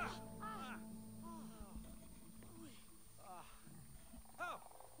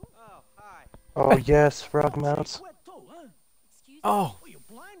 Oh, hi. Oh yes, frog mounts. Excuse me? Oh, Oh, you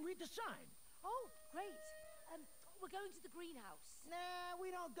blind? Read the sign. Oh, great. We're going to the greenhouse. Nah,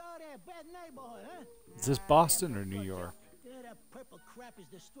 we don't go there. Bad neighborhood, huh? is this Boston or New York? Yeah, that purple crap has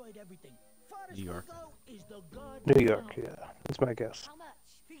destroyed everything. Farthest New York. we'll go is the God New York, yeah. That's my guess. How much?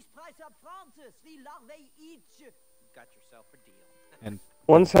 Fixed price up front, 3 larvae each. Got yourself a deal. And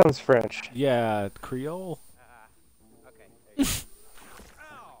One sounds French. yeah, Creole. Okay. There you go.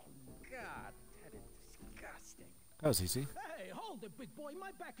 Oh, God. That is disgusting. That was easy. Hey, hold it, big boy.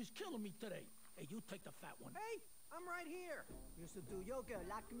 My back is killing me today. Hey, you take the fat one. Hey, I'm right here. Used to do yoga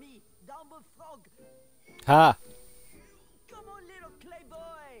like me. Dumb frog. Ha! Come on, little clay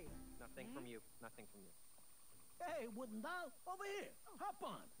boy. Nothing from you. Nothing from you. Hey, wooden doll, over here. Hop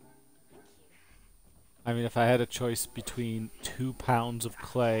on. Thank you. I mean, if I had a choice between 2 pounds of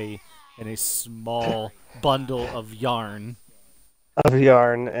clay and a small bundle of yarn, Of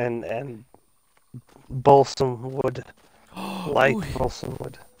yarn and balsam wood. Light Ooh. balsam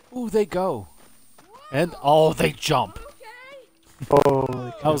wood. ooh, they go. And oh, they jump. Okay.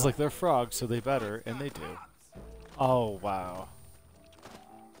 Holy I was like, they're frogs, so they better, and they do. Oh, wow.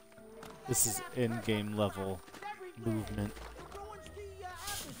 This is in-game level movement. Ruins the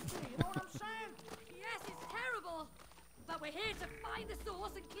atmosphere, you know what I'm saying? Yes, it's terrible. But we're here to find the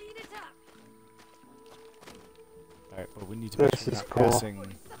source and clean it up. Alright, but we need to make This sure we're is not cool. passing Such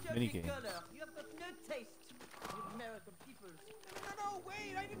a big mini-games. color. You have got no taste. You American people. No,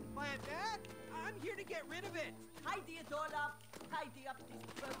 wait. I didn't plant that. I'm here to get rid of it. Tidy it all up. Tidy up this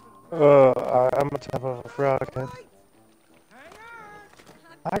purple. I'm on top of a frog head. Right. Hang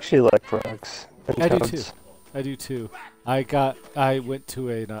on. I actually like frogs. And I do toads. too. I do too. I went to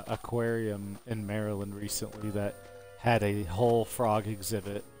an aquarium in Maryland recently that had a whole frog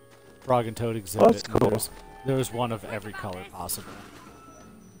exhibit, frog and toad exhibit. that's and cool. There was one of every color possible.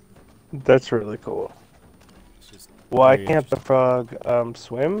 That's really cool. It's just Why very can't the interesting. frog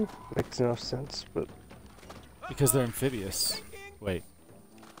swim? Makes no sense, but Because they're amphibious. Wait.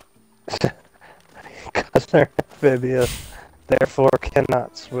 because they're amphibious, therefore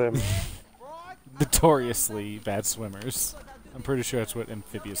cannot swim. Notoriously bad swimmers. I'm pretty sure that's what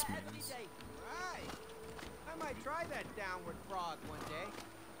amphibious means. Right. I might try that downward frog one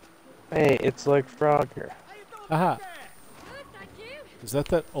day. Hey, it's like Frogger. Aha! Good, thank you. Is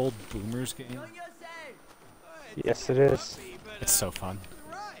that old Boomers game? Know yourself. Yes, it is. It's so fun.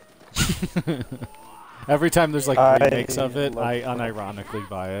 Right. Every time there's like I remakes of it, love I Frog. unironically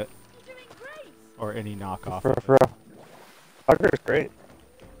buy it. You're doing great. Or any knockoff For, of for, it. Frogger's great.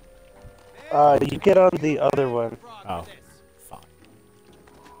 You get on the other one. Oh. Fine.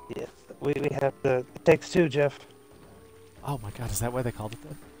 Yes, we have the. It takes two, Jeff. Oh my god, is that why they called it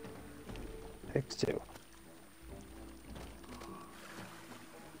that? Takes two.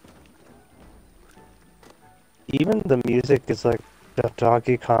 Even the music is like the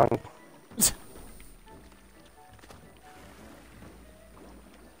Donkey Kong.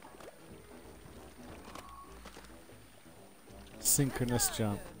 Synchronous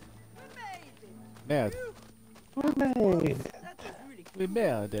jump. Mad. We made it. That was really cool. We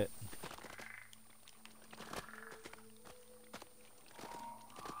made it.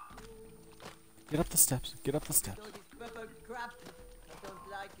 Get up the steps. Get up the steps. All this purple crap. I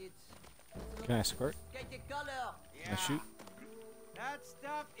don't like it. Can I squirt? Get the color. Can I shoot? That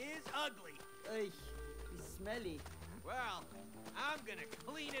stuff is ugly. Ugh, it's smelly. Well, I'm gonna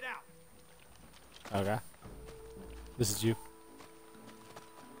clean it out. Okay. This is you.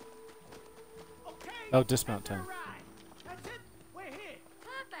 Okay. Oh, dismount time. Right. That's it. We're here.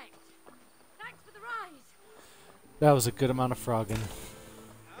 Perfect. Thanks for the ride. That was a good amount of frogging.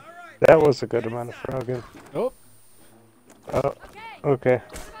 All right. That was a good amount of frogging. Oh. Oh, Okay. okay.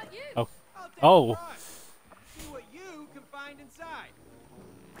 What about you? Oh. I'll take Oh. the front. See what you can find inside.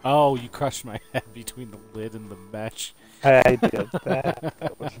 Oh, you crushed my head between the lid and the mesh. I did that.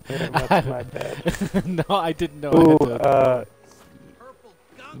 That was very much my bad. No, I didn't know Ooh, I had to. Purple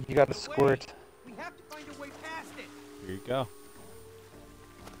gunk you gotta in the way. squirt. We have to find a way past it. Here you go.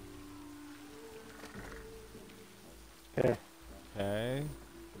 Okay. Okay.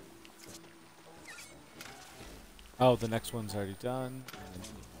 Oh, the next one's already done.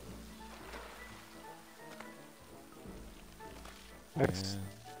 Next. And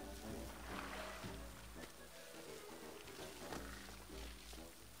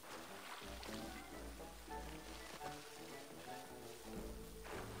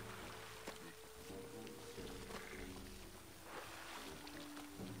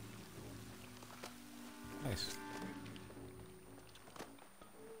nice.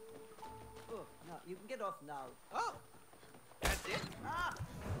 Oh, no, you can get off now. Oh, that's it? Ah!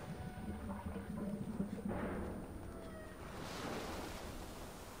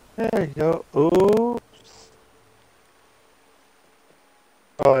 There you go. Ooh.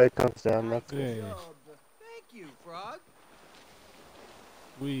 Oh, it comes down. That's good. Yay. Job. Thank you, Frog.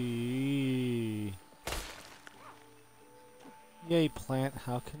 We. Yay, plant.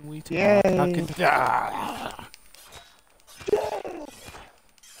 How can we talk? Yay. How can. Ah!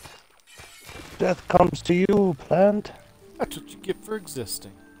 Death comes to you, plant. That's what you get for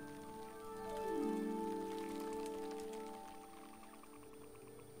existing.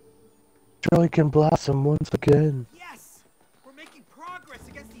 Joy can blossom once again. Yes! We're making progress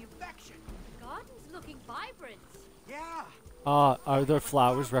against the infection. The garden's looking vibrant. Yeah. Are there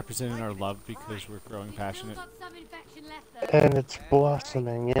flowers representing our love because we're growing We've passionate? still got some infection left though. And it's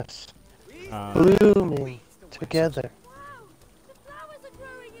blossoming, yes. Uh, Blooming together. Wow, the flowers are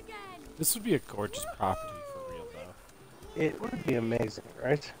growing again. This would be a gorgeous property for real, though. It would be amazing,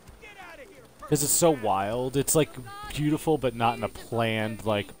 right? Get out of here. Because it's so wild. It's like beautiful, but not in a planned,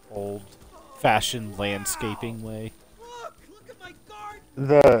 like old-fashioned landscaping way. Look at my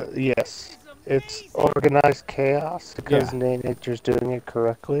garden. Yes. It's organized chaos because nature's doing it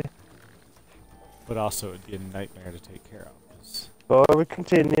correctly. But also, it'd be a nightmare to take care of. 'Cause Before we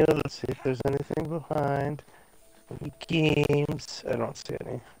continue, let's see if there's anything behind. Any games? I don't see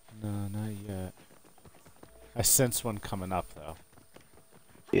any. no, not yet. I sense one coming up, though.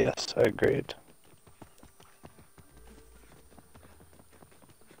 Yes, I agreed.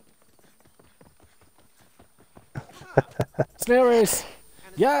 Snail race!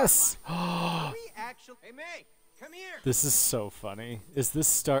 Yes! We actually. Hey, May, come here. This is so funny. Is this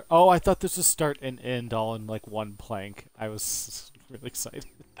start? Oh, I thought this was start and end all in like one plank. I was really excited.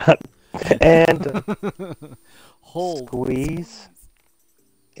 And Hold. squeeze.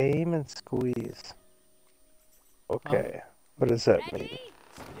 Aim and squeeze. Okay. What does that mean? Ready?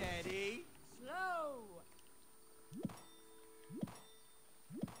 Steady. Slow.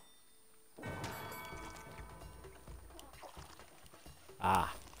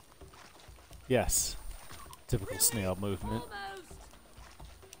 Ah. Yes. Typical snail movement. Almost.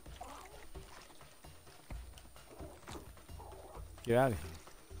 Get out of here.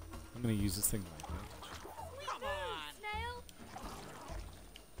 I'm gonna use this thing to my advantage. Come on. Snail.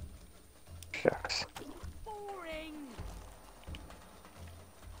 Shucks. Boring.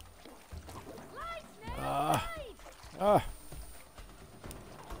 Slide, snail. Ah. Slide. Ah.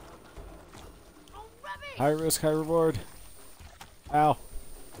 Oh, rubbish. High risk, high reward. Ow.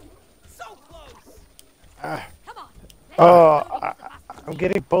 So close. Ah. Come on. Oh, I'm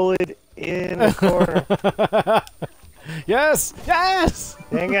getting bullied in the corner. Yes! Yes!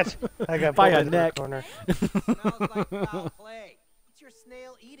 Dang it! I got By a bullied in the neck. corner. Smells like foul play. It's your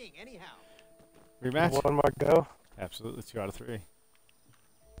snail eating, anyhow. Rematch? One more go. Absolutely, 2 out of 3. I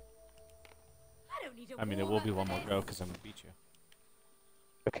don't need a I mean, it will be one more go because I'm gonna beat you.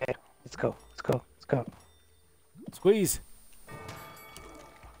 Okay, let's go. Let's go. Let's go. Squeeze!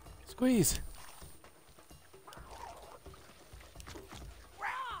 Squeeze!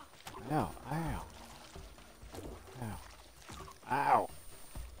 Ow, ow. Ow. Ow.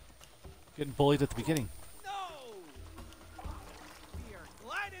 Getting bullied at the beginning. No. We are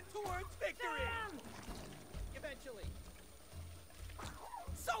gliding towards victory. Eventually.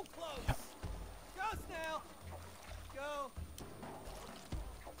 So close. Go, Snail. Go.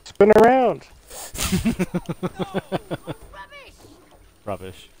 Spin around. No. Rubbish.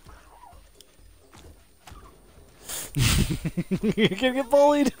 Rubbish. You're gonna get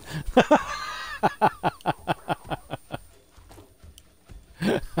bullied!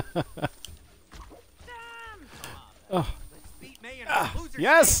 Let's beat May and her loser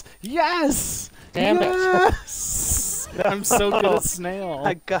Yes! Yes! Damn it. Yes! I'm so good at snail.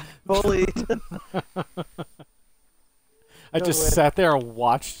 I got bullied. I No just way. sat there and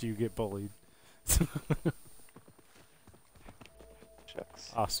watched you get bullied.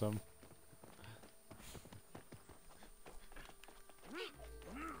 Shucks. Awesome.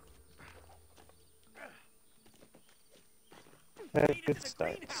 Had Into good the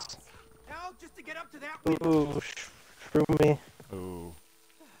starts. greenhouse. Now, just to get up to that window. Ooh, screw me. Ooh.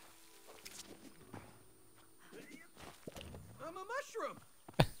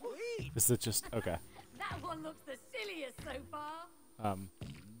 Is it just okay? That one looks the silliest so far.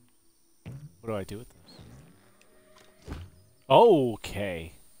 What do I do with this?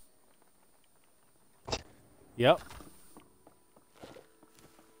 Okay. Yep.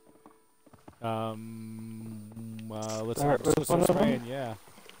 Let's Start with switch one some of them? spraying. Yeah.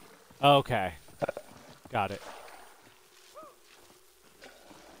 Okay. Got it.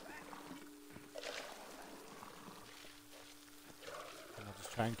 I'll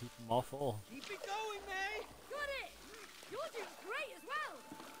just try and keep them all full. Keep it going, May. Got it! You're doing great as well!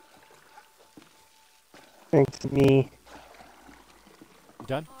 Thanks, me. You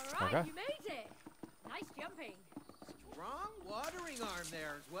done? Alright, Okay. you made it! Nice jumping. Strong watering arm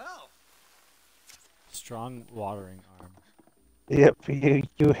there as well. Strong watering arm. Yep, you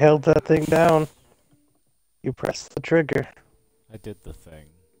held that thing down. You pressed the trigger. I did the thing.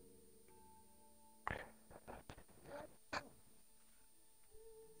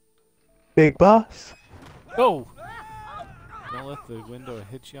 Big boss. Oh! Don't let the window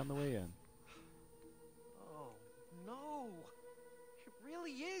hit you on the way in. Oh, no. It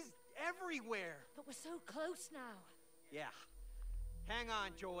really is everywhere. But we're so close now. Yeah. Hang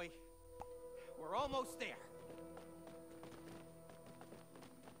on, Joy. We're almost there.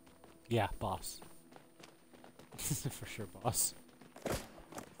 Yeah, boss. For sure, boss.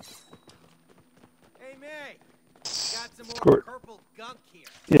 Hey, May. Got some more Squirt. purple gunk here.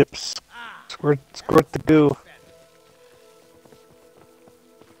 Yep. Ah, Squirt the goo. better.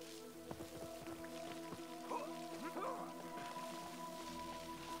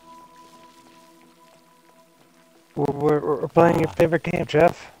 We're playing your favorite game,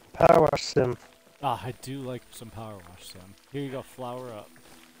 Jeff. Power Wash Sim. Ah, I do like some power wash, Sam. Here you go, flower up.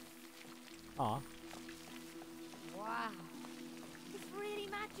 Aw. Wow. It's really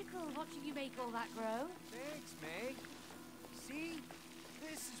magical watching you make all that grow. Thanks, May. See?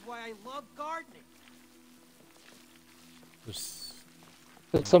 This is why I love gardening. There's...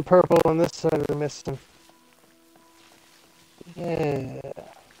 There's some purple on this side we're missing. Yeah.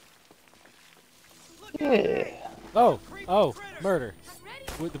 Look out, May. Yeah. Oh! Creepy Oh! critter. Murder!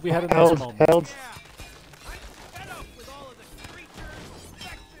 Ready? We had another moment. Held. Yeah. I'm fed up with all of the creatures,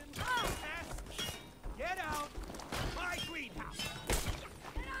 infections, pests. Get out of my greenhouse.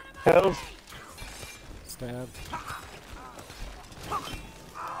 Held. Stab. I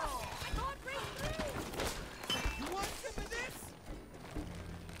can't break through! You want some of this?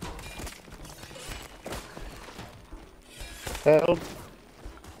 Held.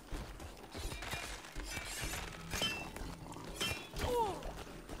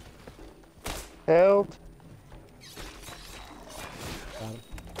 Held. Got him.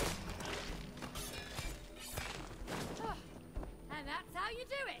 And that's how you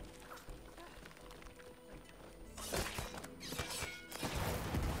do it!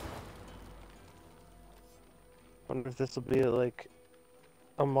 Wonder if this will be like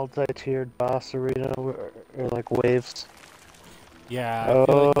a multi-tiered boss arena or like waves. Yeah, I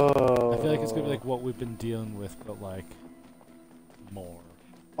feel like it's gonna be like what we've been dealing with, but like more.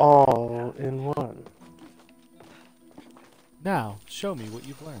 All in one. Now, show me what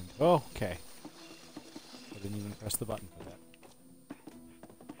you've learned. Oh, okay. I didn't even press the button for that.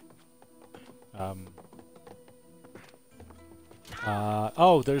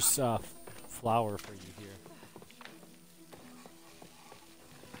 Oh, there's flour for you here.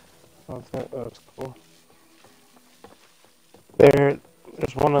 Oh, that's cool.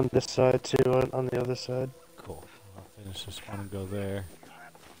 There's one on this side too, on the other side. Cool. I'll finish this one and go there.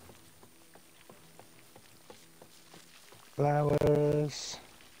 Flowers.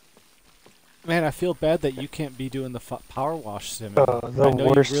 Man, I feel bad that you can't be doing the power wash sim. Oh, the I know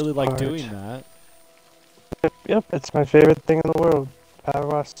you worst really like part. doing that. Yep, it's my favorite thing in the world. Power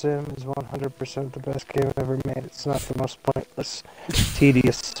Wash Sim is 100% the best game I've ever made. It's not the most pointless,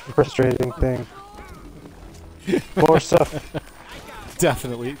 tedious, frustrating thing. More stuff.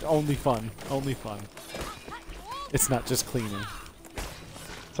 Definitely. Only fun. Only fun. It's not just cleaning.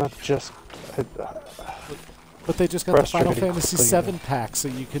 It's not just... But they just got the Final Frustrating Fantasy cleaning. VII pack, so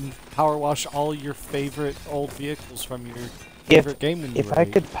you can power wash all your favorite old vehicles from your favorite game when you If were I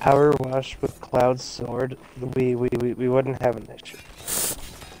eight. could power wash with Cloud's sword, we wouldn't have an issue.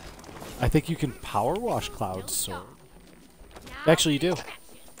 I think you can power wash Cloud's sword. Actually, you do.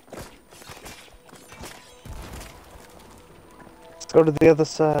 Let's go to the other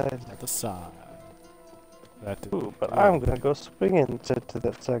side. At the side. That did Ooh, but I'm gonna go swinging to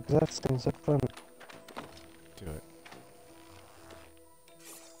that side, 'cause that seems like fun. do it.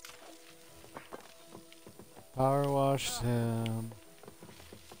 Power wash him.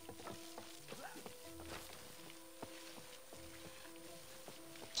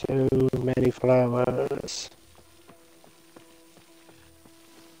 So Too many flowers.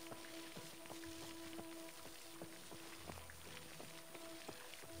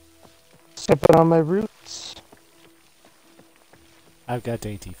 Stepping on my roots. I've got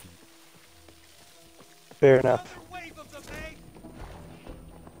dainty feet. Fair enough. Another wave of them, eh?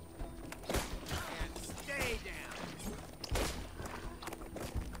 And stay down.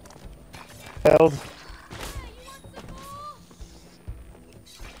 Held.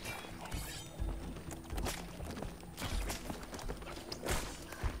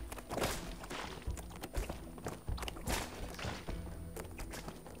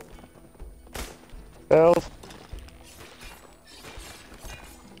 Held.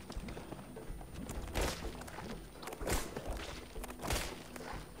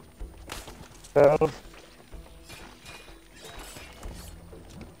 Held.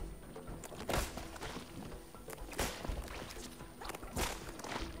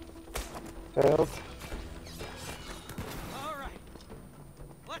 Held. All right.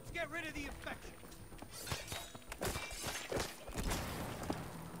 Let's get rid of the infection.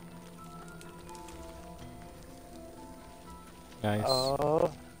 Nice.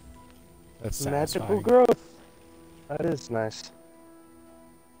 Oh, That's magical satisfying. growth. That is nice.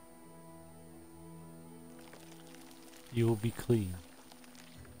 You will be clean.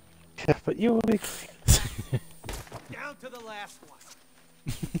 Yeah, but you will be. Down to the last one.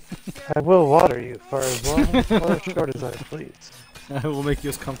 I will water you for as long or as short as I please. I will make you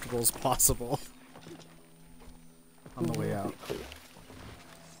as comfortable as possible. On the way out.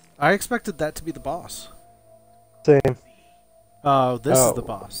 I expected that to be the boss. Same. Oh, this is Oh. the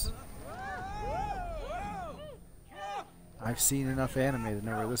boss. I've seen enough anime to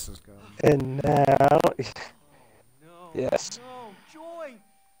know where this is going. And now, No. yes. No, Joy.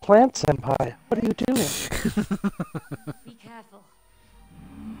 Plant Senpai, what are you doing? Be careful.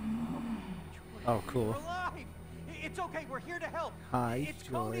 Oh, cool. You're alive. It's okay. We're here to help. Hi, It's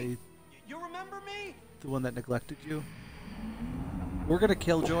Joy. Cody. You remember me? The one that neglected you? We're gonna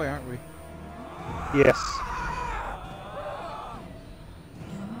kill Joy, aren't we? Yes.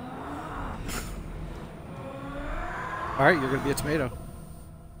 Alright, you're gonna be a tomato.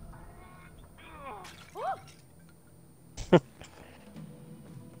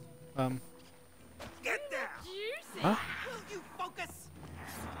 Get down. Huh? Will you focus?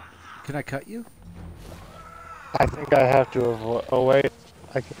 Can I cut you? I think I have to avoid. Oh, wait.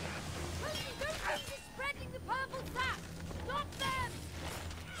 I can. Spreading the purple sap. Stop them.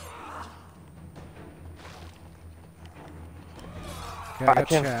 Okay, I got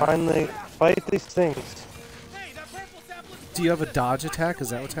can chat. finally fight these things. Hey, that purple sap looks Do you have a dodge attack? Is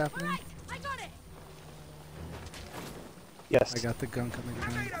that what's happening? I got it. Yes. I got the gun coming in.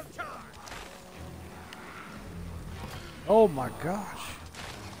 tomato charge. Oh my gosh.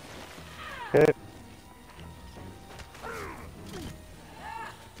 Okay.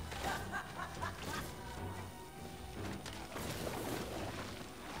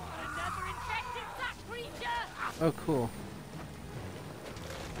 Another infected sap creature. Oh, cool.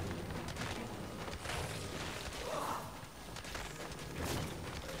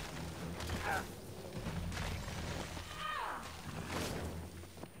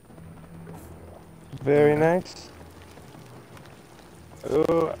 Very nice.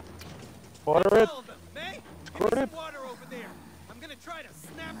 Oh, water it. All of them, eh? Squirt Give me it. some water over there. I'm gonna try to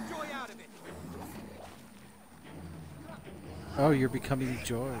snap Joy out of it. Oh, you're becoming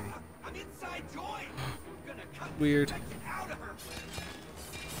Joy. I'm inside Joy. Gonna cut Weird. the infected out of her.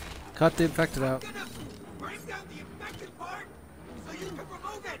 Cut the infected out. Gonna bring down the infected part so you can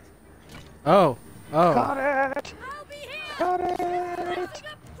remove it. Oh. Oh. Got it. I'll be here. Got it. Rounding up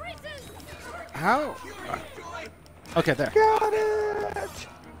critters. How? Joy, Okay, there. Got it.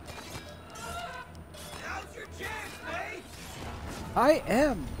 now's your chance, eh? I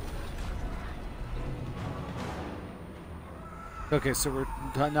am. Okay, so we're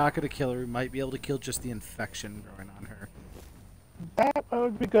not going to kill her. We might be able to kill just the infection growing on her. That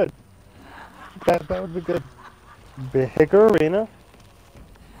would be good. That would be good. Bigger arena.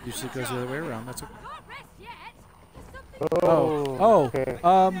 Usually it goes the other way around. That's okay. Can't rest yet. There's something. Oh. Oh. Okay. Joy,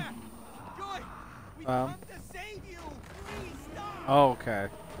 we Um. come to save you. Please stop. Oh, okay.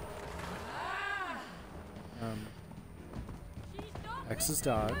 She's not X is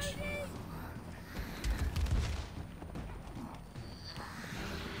dodge.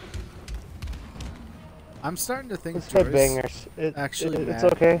 I'm starting to think It's Joy's headbangers. actually It's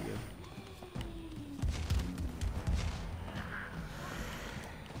mad okay. at you.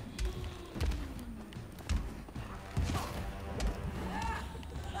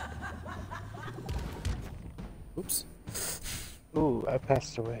 Oops. Ooh, I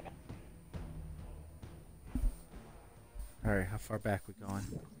passed away. Alright, how far back we going?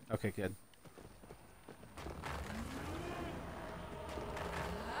 Okay, good.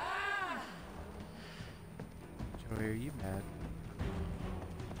 Joey, are you mad?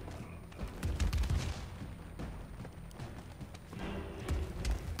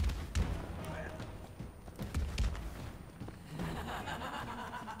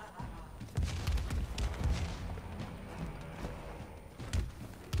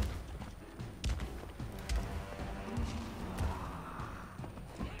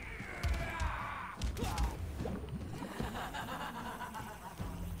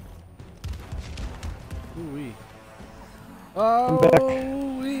 Ooh-wee. I'm back.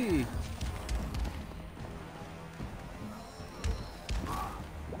 Oh-wee!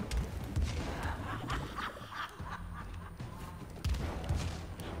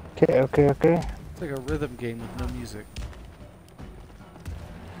 Okay. It's like a rhythm game with no music.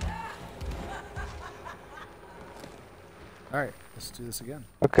 Alright, let's do this again.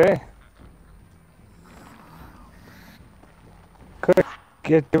 Okay. Quick,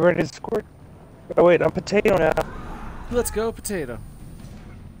 get ready to squirt. Oh wait, I'm potato now. Let's go, potato.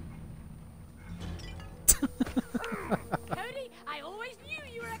 Cody, I always knew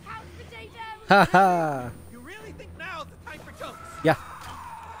you were a couch potato. Haha! You really think now's the time for jokes? Yeah.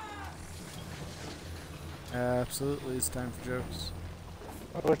 Absolutely, it's time for jokes.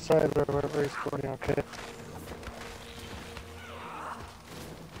 Which side? Where is squirting? Okay.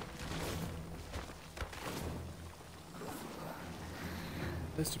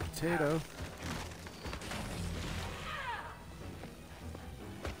 Mr. Potato.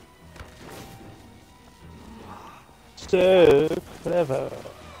 So clever.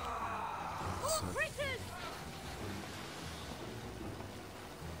 So,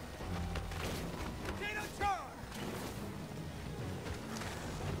 Potato charge!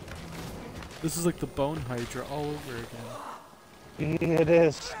 this is like the Bone Hydra all over again. It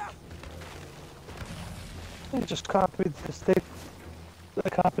is. They just copied this. They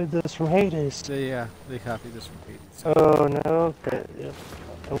copied this from Hades. They copied this from Hades. Oh no. Okay, yeah.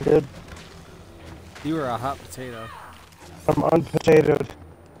 I'm good. You were a hot potato. I'm unpotatoed.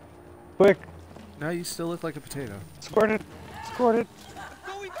 Quick, Now you still look like a potato. squirt it. Squirt it. I'm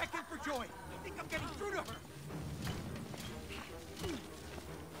going back in for Joy. I think I'm getting through to her.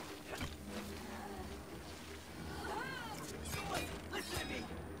 Listen to me.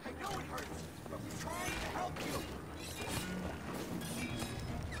 I know it hurts, but we're trying to help you.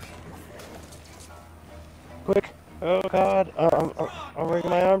 Quick. Oh god. I'm bringing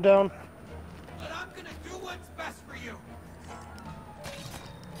my arm down. But I'm gonna do what's best for you.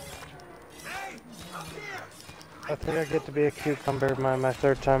 Hey, up here! I think I get to be a cucumber my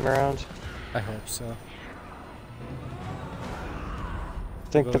third time around. I hope so. I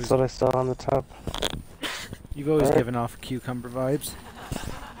think that's what I saw on the top. You've always Alright. given off cucumber vibes.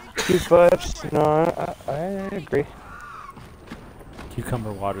 Cute vibes. No, I agree.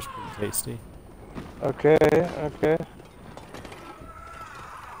 Cucumber water's pretty tasty. Okay.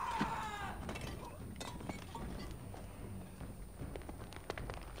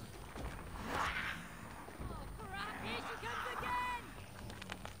 Crap, here she comes again.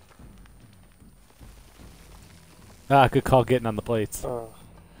 Ah, good call getting on the plates. Oh.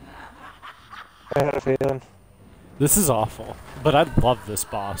 I had a feeling. This is awful, but I love this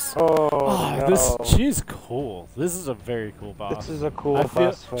boss. Oh, no. She's cool. This is a very cool boss. This is a cool I feel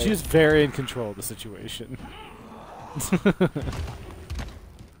boss fight. she's very in control of the situation.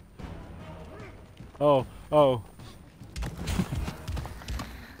 oh.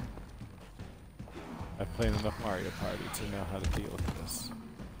 I've played enough Mario Party to know how to deal with this.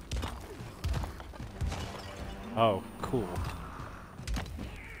 Oh, cool.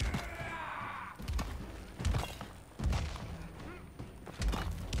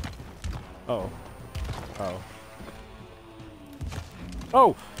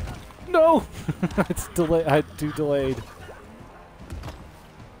 Oh! No! It's delayed. I do delayed.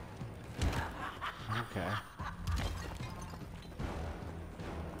 Okay.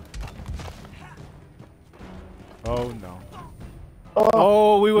 Oh no.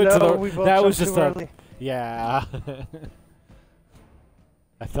 Oh, we went to no, the. we both That was jumped just too a. early. Yeah.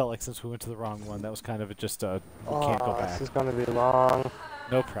 I felt like since we went to the wrong one, that was kind of just a. We can't go back. This is gonna be long.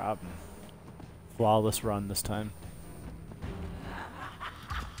 No problem. Flawless run this time.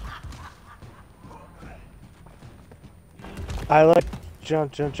 I like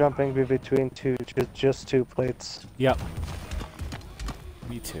jumping between just two plates. Yep.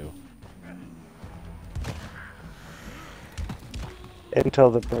 Me too.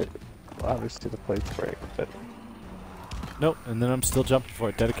 Until the plate, obviously the plates break, but Nope, and then I'm still jumping for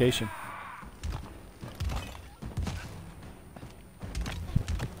it. Dedication.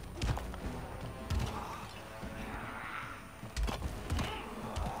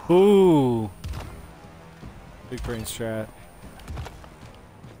 Ooh. Big brain strat.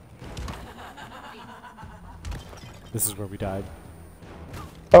 This is where we died.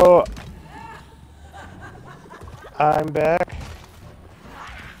 Oh, I'm back.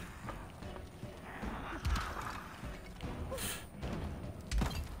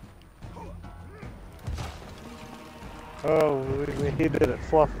 Oh, he did it,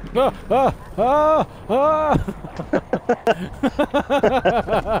 fluff. Ah! Ah! Ah! Ah!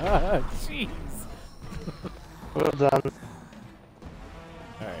 Jeez. Well done.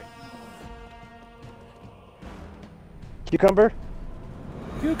 Alright. Cucumber?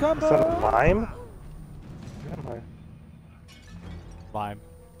 Cucumber! Is that a lime? Where am I? Lime.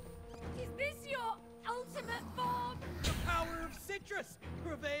 Is this your ultimate form? The power of citrus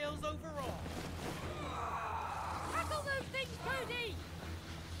prevails over all. Tackle those things, Cody!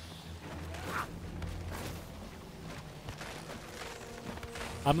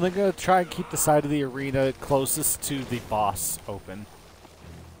 I'm gonna try and keep the side of the arena closest to the boss open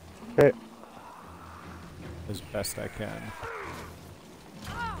Okay. as best I can.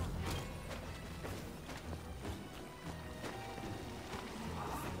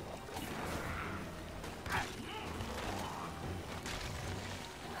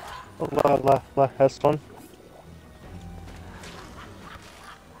 Last one.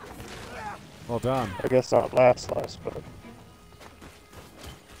 Well done. I guess not last, but...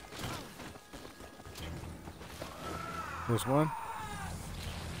 There's one.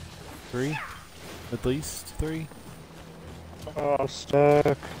 3. At least 3. Oh, I'm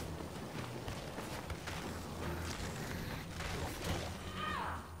stuck.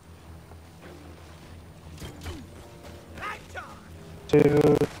 Two,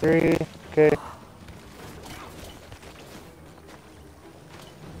 three, okay.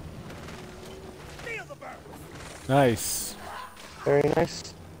 Nice. Very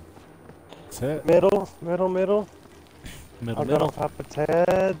nice. That's it. Middle. Middle, I'll go on top of its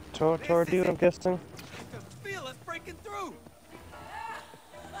head. Toward you, I'm guessing. I can feel us breaking through.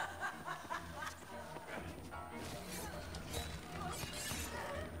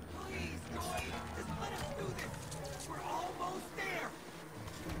 Please, Joy, just let us do this. We're almost there.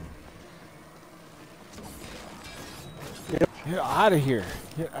 Get out of here.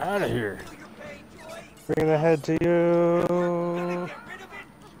 Get out of here. Your pain, Joy. Bring the head to you. Get rid of it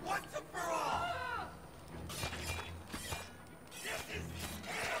once and for all. This is it.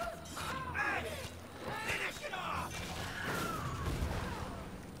 And finish it off.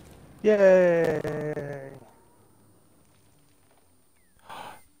 Yay!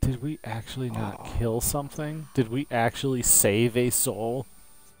 Did we actually not kill something? Did we actually save a soul?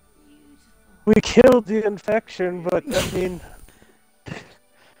 We killed the infection, but I mean,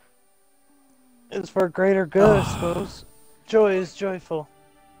 it's for greater good, I suppose. Joy is joyful.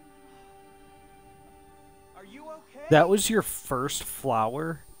 Are you okay? That was your first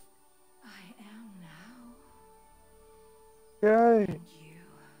flower? I am now. Yay! And you.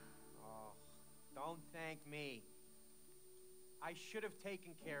 Oh, don't thank me. I should have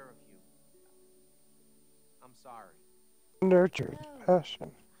taken care of you. I'm sorry. Nurtured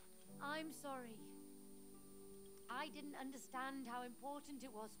passion. I'm sorry. I didn't understand how important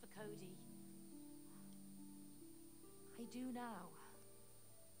it was for Cody. I do now.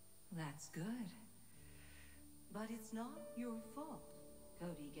 That's good. But it's not your fault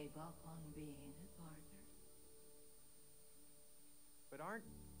Cody gave up on being a partner. But aren't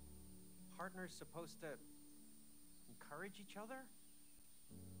partners supposed to encourage each other?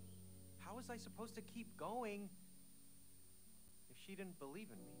 How was I supposed to keep going if she didn't believe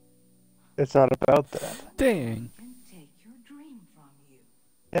in me? It's not about that. Dang. Can take your dream from you.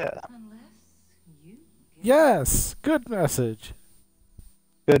 Yeah. Unless you give Yes. Good message.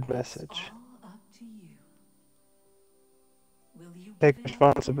 Good It's message. all up to you. Will you Take give it up?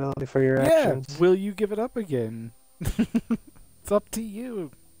 responsibility for your Yeah. actions. Will you give it up again? It's up to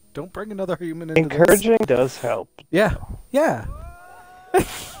you. Don't bring another human into this. Encouraging does help. Yeah. Yeah.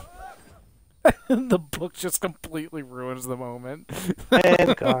 The book just completely ruins the moment.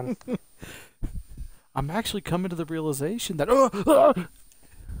 And gone. I'm actually coming to the realization that oh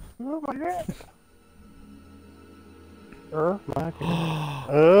Oh my god. Oh my god.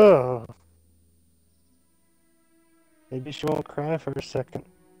 Oh. Maybe she won't cry for a second.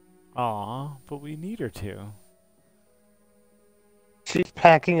 Aw, but we need her to. She's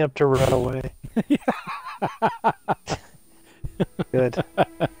packing up to run away. Good.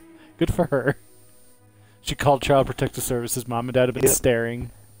 Good for her. She called Child Protective Services. Mom and Dad have been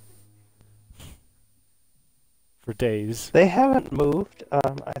staring for days. They haven't moved.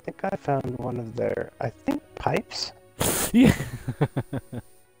 I think I found one of their, pipes. Yeah.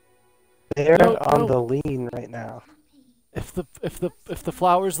 They're on the lean right now. If the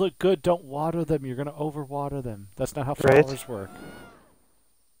flowers look good, don't water them. You're gonna overwater them. That's not how flowers work.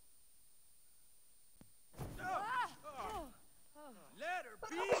 Letter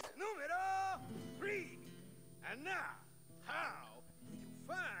piece numero 3. And now, how do you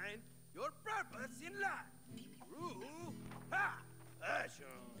find your purpose in life? Through passion.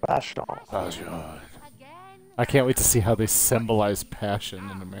 Passion. I can't wait to see how they symbolize passion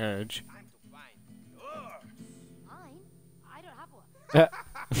in a marriage. Time to find yours. Mine? I don't have one.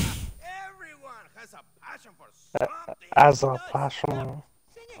 Everyone has a passion for something. As a passion. Oh,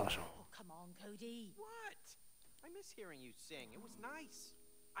 come on, Cody. What? I miss hearing you sing. It was nice.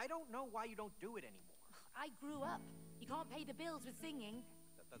 I don't know why you don't do it anymore. I grew up. You can't pay the bills with singing.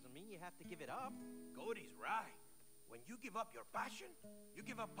 That doesn't mean you have to give it up. Cody's right. When you give up your passion, you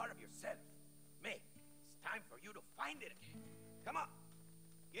give up part of yourself. May, it's time for you to find it again. Come on.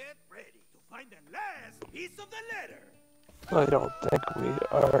 Get ready to find the last piece of the letter. I don't think we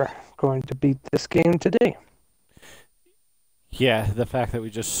are going to beat this game today. Yeah, the fact that we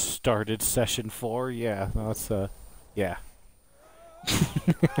just started session 4, yeah, that's yeah.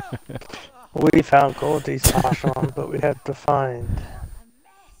 We found Goldie's passion, but we had to find.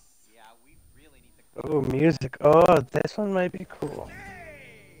 Yeah, we really need to. Oh, music. Oh, this one might be cool.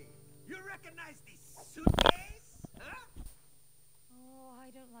 Hey, you recognize this suitcase? Huh? Oh,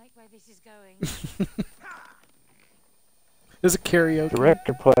 I don't like where this is going. Is it karaoke? The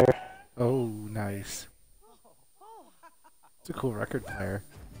record player. Oh, nice. It's a cool record player.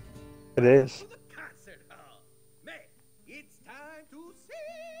 It is. To the concert hall. May, it's time to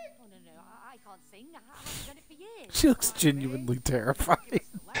sing. Oh, no, I can't sing. I haven't done it for years. She looks genuinely terrified.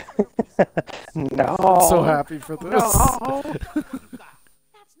 No. I'm so happy for this. No.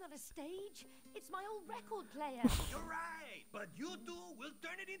 That's not a stage. It's my old record player. You're right, but you two will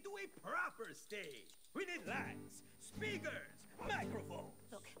turn it into a proper stage. We need lights, speakers, microphones.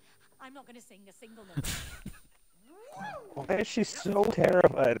 Look, I'm not going to sing a single note. Why is she so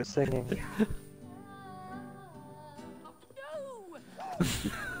terrified of singing? No! You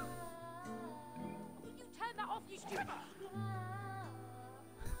turn that off, you stupid...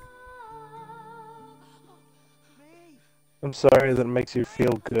 I'm sorry that it makes you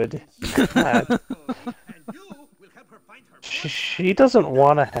feel good. God. And you will help her find her She doesn't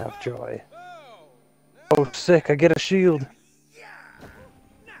want to have joy. Oh, sick, I get a shield. Yeah.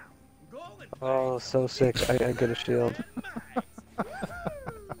 Now, go and Oh, so sick, I get a shield. Hey,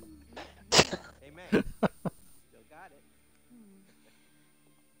 May. Still got it.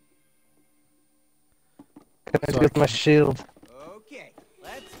 Can I get my shield? Okay,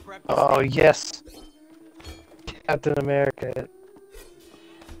 let's prep. Oh, yes. Captain America.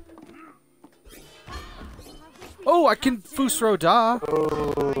 Oh, I can Fusro Da.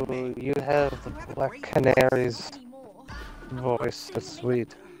 Oh, you have the Black Canary's voice. That's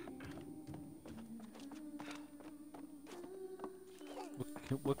sweet.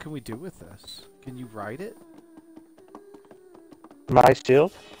 What can we do with this? Can you write it? My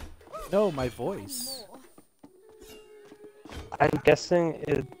shield? No, my voice. I'm guessing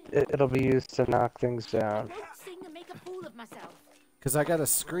it'll be used to knock things down. I won't sing and make a fool of myself. Because I got a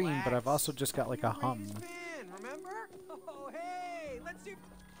scream, but I've also just got like a hum. Man, remember? Oh, hey, let's see.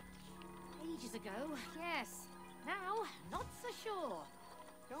 Ages ago, yes. Now, not so sure.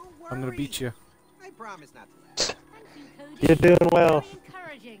 Don't worry. I'm gonna beat you. I promise not to laugh. Thank you, Cody. You're doing well. Very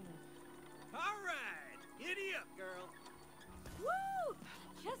encouraging. All right, giddy up, girl. Woo!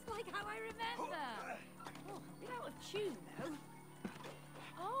 Just like how I remember. Oh, a bit out of tune, though.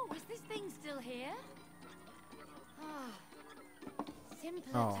 Oh, is this thing still here? Ah,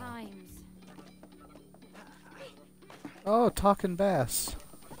 simpler Oh. times. Oh, talking bass.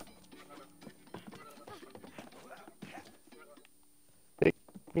 Take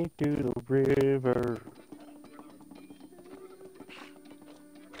me to the river.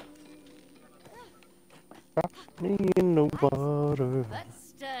 Drop me in the water. But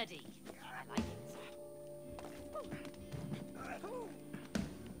sturdy. I like it.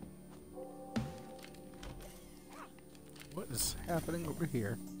 What is happening over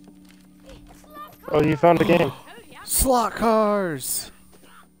here? Oh, you found the game. Slot cars!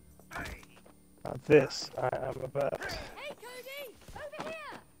 This I am about. Hey, Cody! Over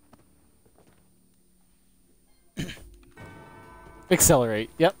here! Accelerate.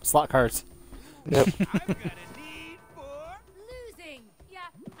 Yep, slot cars. Yep. I've got a need for. Losing! Yeah,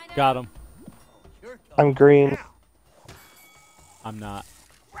 I know. Got him. You're I'm green. I'm not.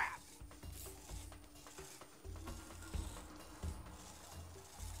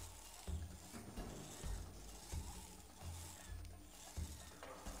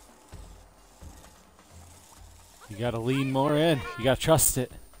 You gotta lean more in. You gotta trust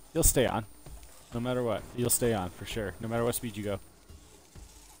it. You'll stay on. No matter what. You'll stay on for sure. No matter what speed you go.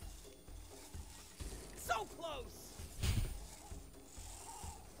 So close.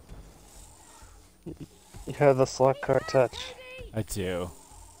 You have the slot car touch. I do.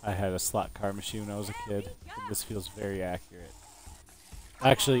 I had a slot car machine when I was a kid. And this feels very accurate.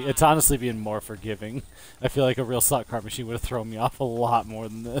 Actually, it's honestly being more forgiving. I feel like a real slot car machine would have thrown me off a lot more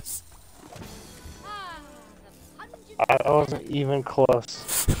than this. I wasn't even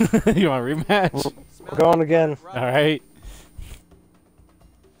close. You want a rematch? We're going again. Alright.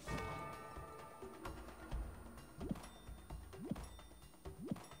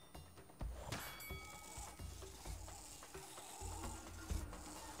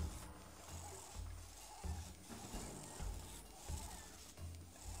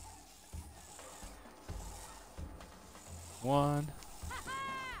 One.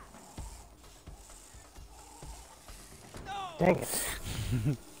 Dang it.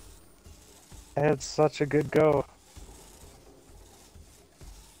 I had such a good go.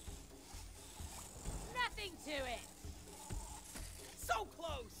 Nothing to it. So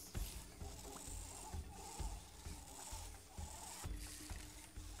close.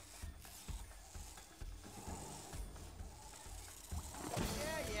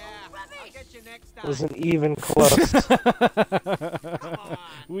 Yeah. I'll get you next time. Wasn't even close. Come on.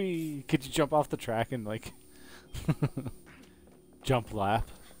 Wee. Could you jump off the track and like jump lap?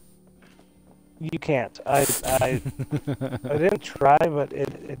 You can't. I didn't try, but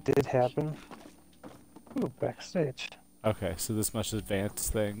it did happen. Ooh, backstage. Okay, so this much advance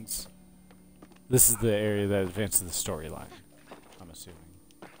things. This is the area that advances the storyline, I'm assuming.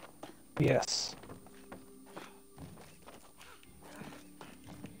 Yes.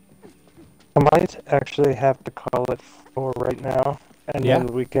 I might actually have to call it 4 right now, and Yeah. then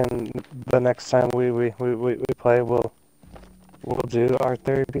we can. The next time we play, we'll do our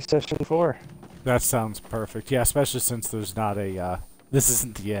therapy session 4. That sounds perfect. Yeah, especially since there's not a, this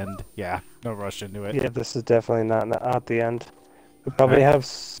isn't the end. Yeah, no rush into it. Yeah, this is definitely not the end. We probably Alright. have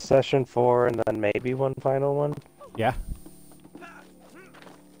session 4 and then maybe one final one. Yeah. That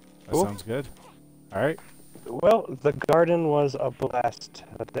Cool. sounds good. Alright. Well, the garden was a blast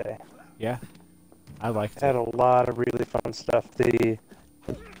today. Yeah. I liked Had it. a lot of really fun stuff. The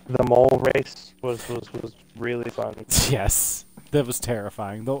mole race was really fun. Yes. That was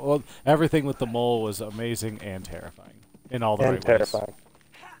terrifying. Everything with the mole was amazing and terrifying. In all the And right terrifying.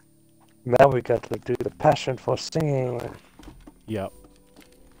 Now we got to do the passion for singing. ways. Yep.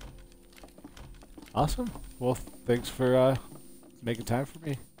 Awesome. Well, thanks for making time for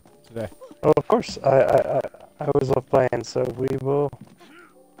me today. Oh, of course. I always love playing, so we will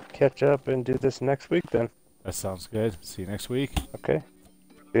catch up and do this next week then. That sounds good. See you next week. Okay.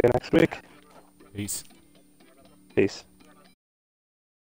 See you next week. Peace. Peace.